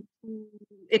 to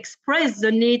express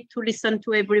the need to listen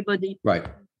to everybody. Right.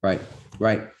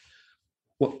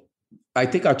 Well, I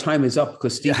think our time is up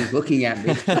because Steve is looking at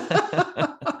me.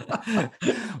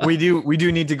 we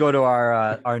do need to go to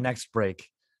our next break,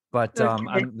 but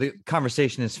Okay. the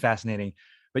conversation is fascinating.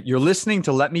 But you're listening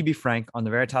to Let Me Be Frank on the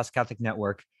Veritas Catholic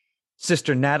Network.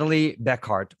 Sister Nathalie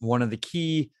Becquart, one of the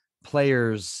key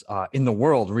players in the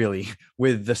world, really,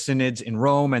 with the synods in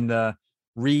Rome and the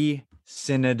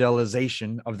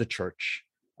re-synodalization of the church,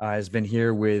 has been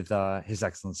here with His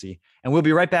Excellency. And we'll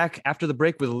be right back after the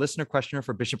break with a listener questioner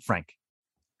for Bishop Frank.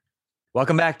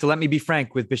 Welcome back to Let Me Be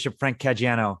Frank with Bishop Frank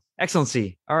Caggiano.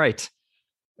 Excellency, all right.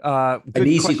 An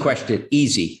easy question.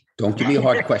 Easy. Don't give me a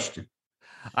hard question.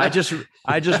 I just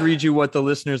read you what the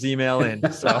listeners email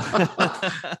in. So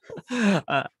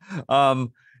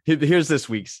here's this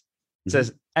week's. It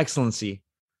says, Excellency,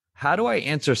 how do I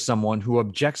answer someone who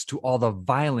objects to all the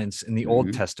violence in the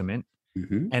Old Testament?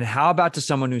 And how about to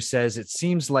someone who says it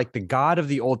seems like the God of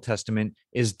the Old Testament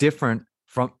is different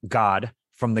from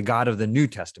the God of the New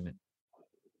Testament?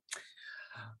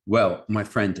 Well, my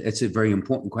friend, it's a very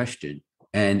important question.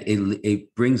 And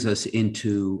it brings us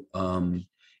into a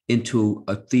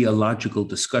theological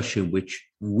discussion, which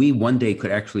we one day could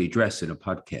actually address in a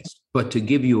podcast. But to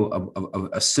give you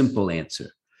a simple answer,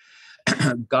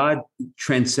 God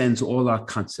transcends all our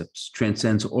concepts,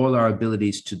 transcends all our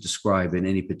abilities to describe in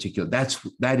any particular.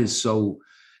 That is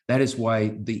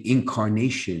why the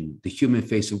incarnation, the human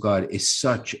face of God, is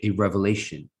such a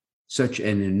revelation, such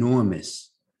an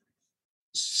enormous,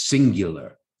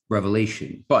 singular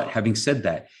revelation. But having said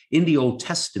that, in the Old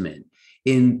Testament,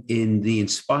 in the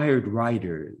inspired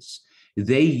writers,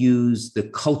 they use the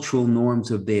cultural norms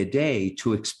of their day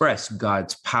to express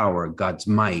God's power, God's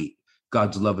might,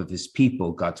 God's love of his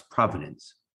people, God's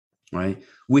providence, right?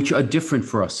 Which are different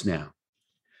for us now.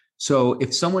 So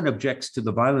if someone objects to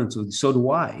the violence, so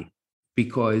do I,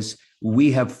 because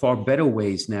we have far better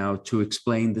ways now to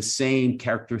explain the same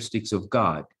characteristics of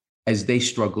God as they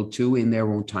struggled to in their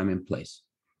own time and place.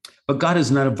 But God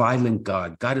is not a violent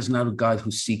God. God is not a God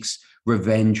who seeks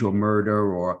revenge or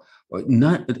murder or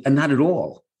not at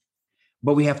all.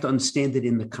 But we have to understand it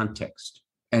in the context.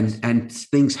 And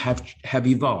things have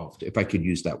evolved, if I could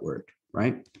use that word,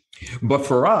 right? But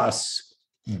for us,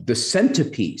 the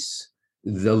centerpiece,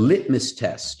 the litmus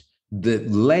test, the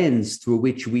lens through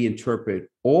which we interpret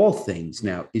all things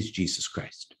now is Jesus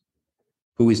Christ,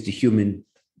 who is the human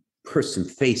person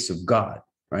face of God,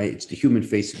 right? It's the human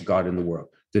face of God in the world,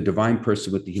 the divine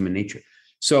person with the human nature.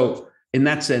 So in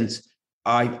that sense,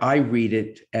 I read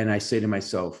it and I say to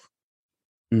myself,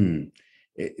 thank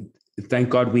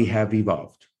God we have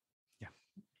evolved. Yeah.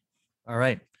 All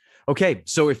right. Okay.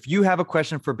 So if you have a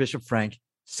question for Bishop Frank,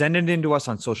 send it in to us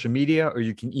on social media, or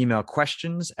you can email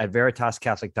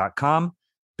questions@veritascatholic.com.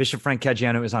 Bishop Frank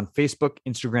Caggiano is on Facebook,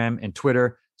 Instagram, and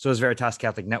Twitter. So is Veritas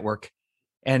Catholic Network.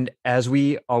 And as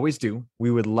we always do,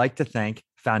 we would like to thank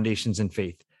Foundations in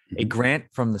Faith. A grant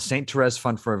from the St. Therese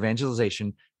Fund for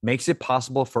Evangelization makes it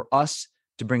possible for us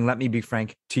to bring Let Me Be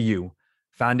Frank to you.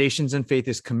 Foundations in Faith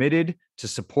is committed to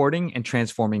supporting and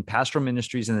transforming pastoral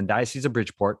ministries in the Diocese of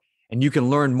Bridgeport, and you can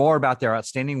learn more about their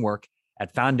outstanding work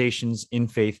at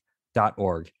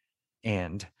foundationsinfaith.org.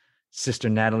 And Sister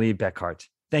Nathalie Becquart,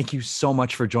 thank you so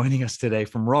much for joining us today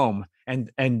from Rome,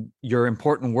 and your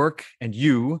important work, and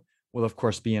you will, of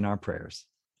course, be in our prayers.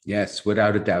 Yes,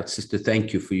 without a doubt. Sister,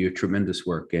 thank you for your tremendous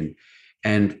work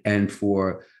and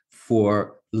for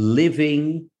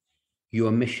living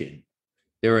your mission.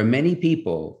 There are many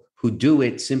people who do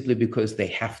it simply because they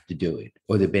have to do it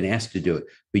or they've been asked to do it,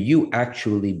 but you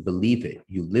actually believe it,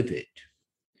 you live it.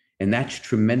 And that's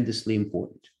tremendously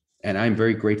important. And I'm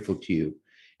very grateful to you.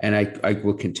 And I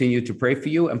will continue to pray for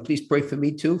you. And please pray for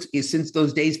me too. Since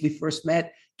those days we first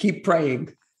met, keep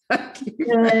praying.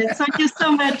 Thank you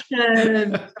so much,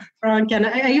 Frank. And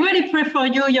I really pray for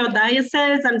you, your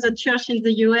diocese, and the church in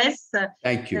the US.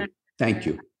 Thank you. Thank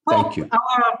you. Thank you.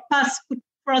 Our paths could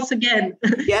cross again.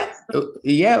 Yeah.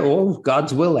 Oh,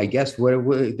 God's will, I guess.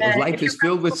 Life is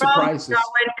filled with surprises. You're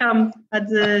welcome at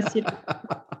the Synod.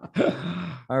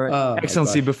 All right.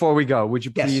 Excellency, before we go, would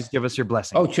you please give us your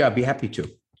blessing? Oh, I'd be happy to.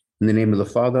 In the name of the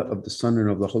Father, of the Son, and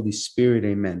of the Holy Spirit,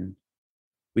 amen.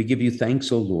 We give you thanks,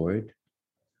 O Lord,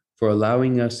 for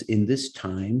allowing us in this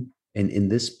time and in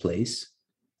this place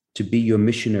to be your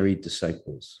missionary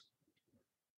disciples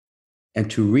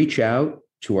and to reach out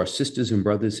to our sisters and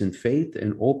brothers in faith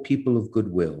and all people of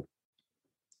goodwill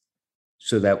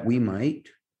so that we might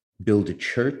build a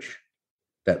church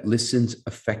that listens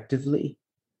effectively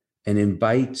and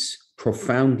invites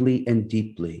profoundly and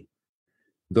deeply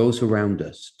those around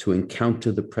us to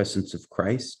encounter the presence of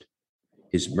Christ,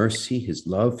 his mercy, his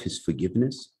love, his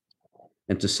forgiveness,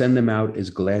 and to send them out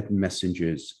as glad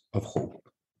messengers of hope.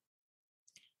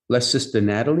 Bless Sister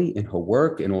Nathalie in her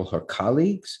work and all her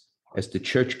colleagues, As the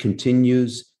church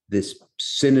continues this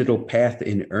synodal path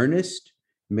in earnest,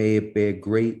 may it bear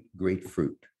great, great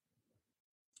fruit.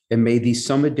 And may these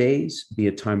summer days be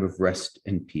a time of rest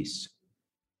and peace.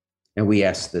 And we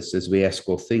ask this as we ask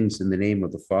all things in the name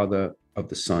of the Father, of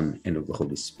the Son, and of the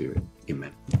Holy Spirit.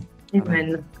 Amen.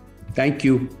 Amen. Thank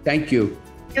you. Thank you.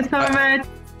 Thank you so much.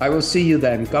 I will see you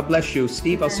then. God bless you.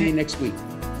 Steve, I'll see you next week.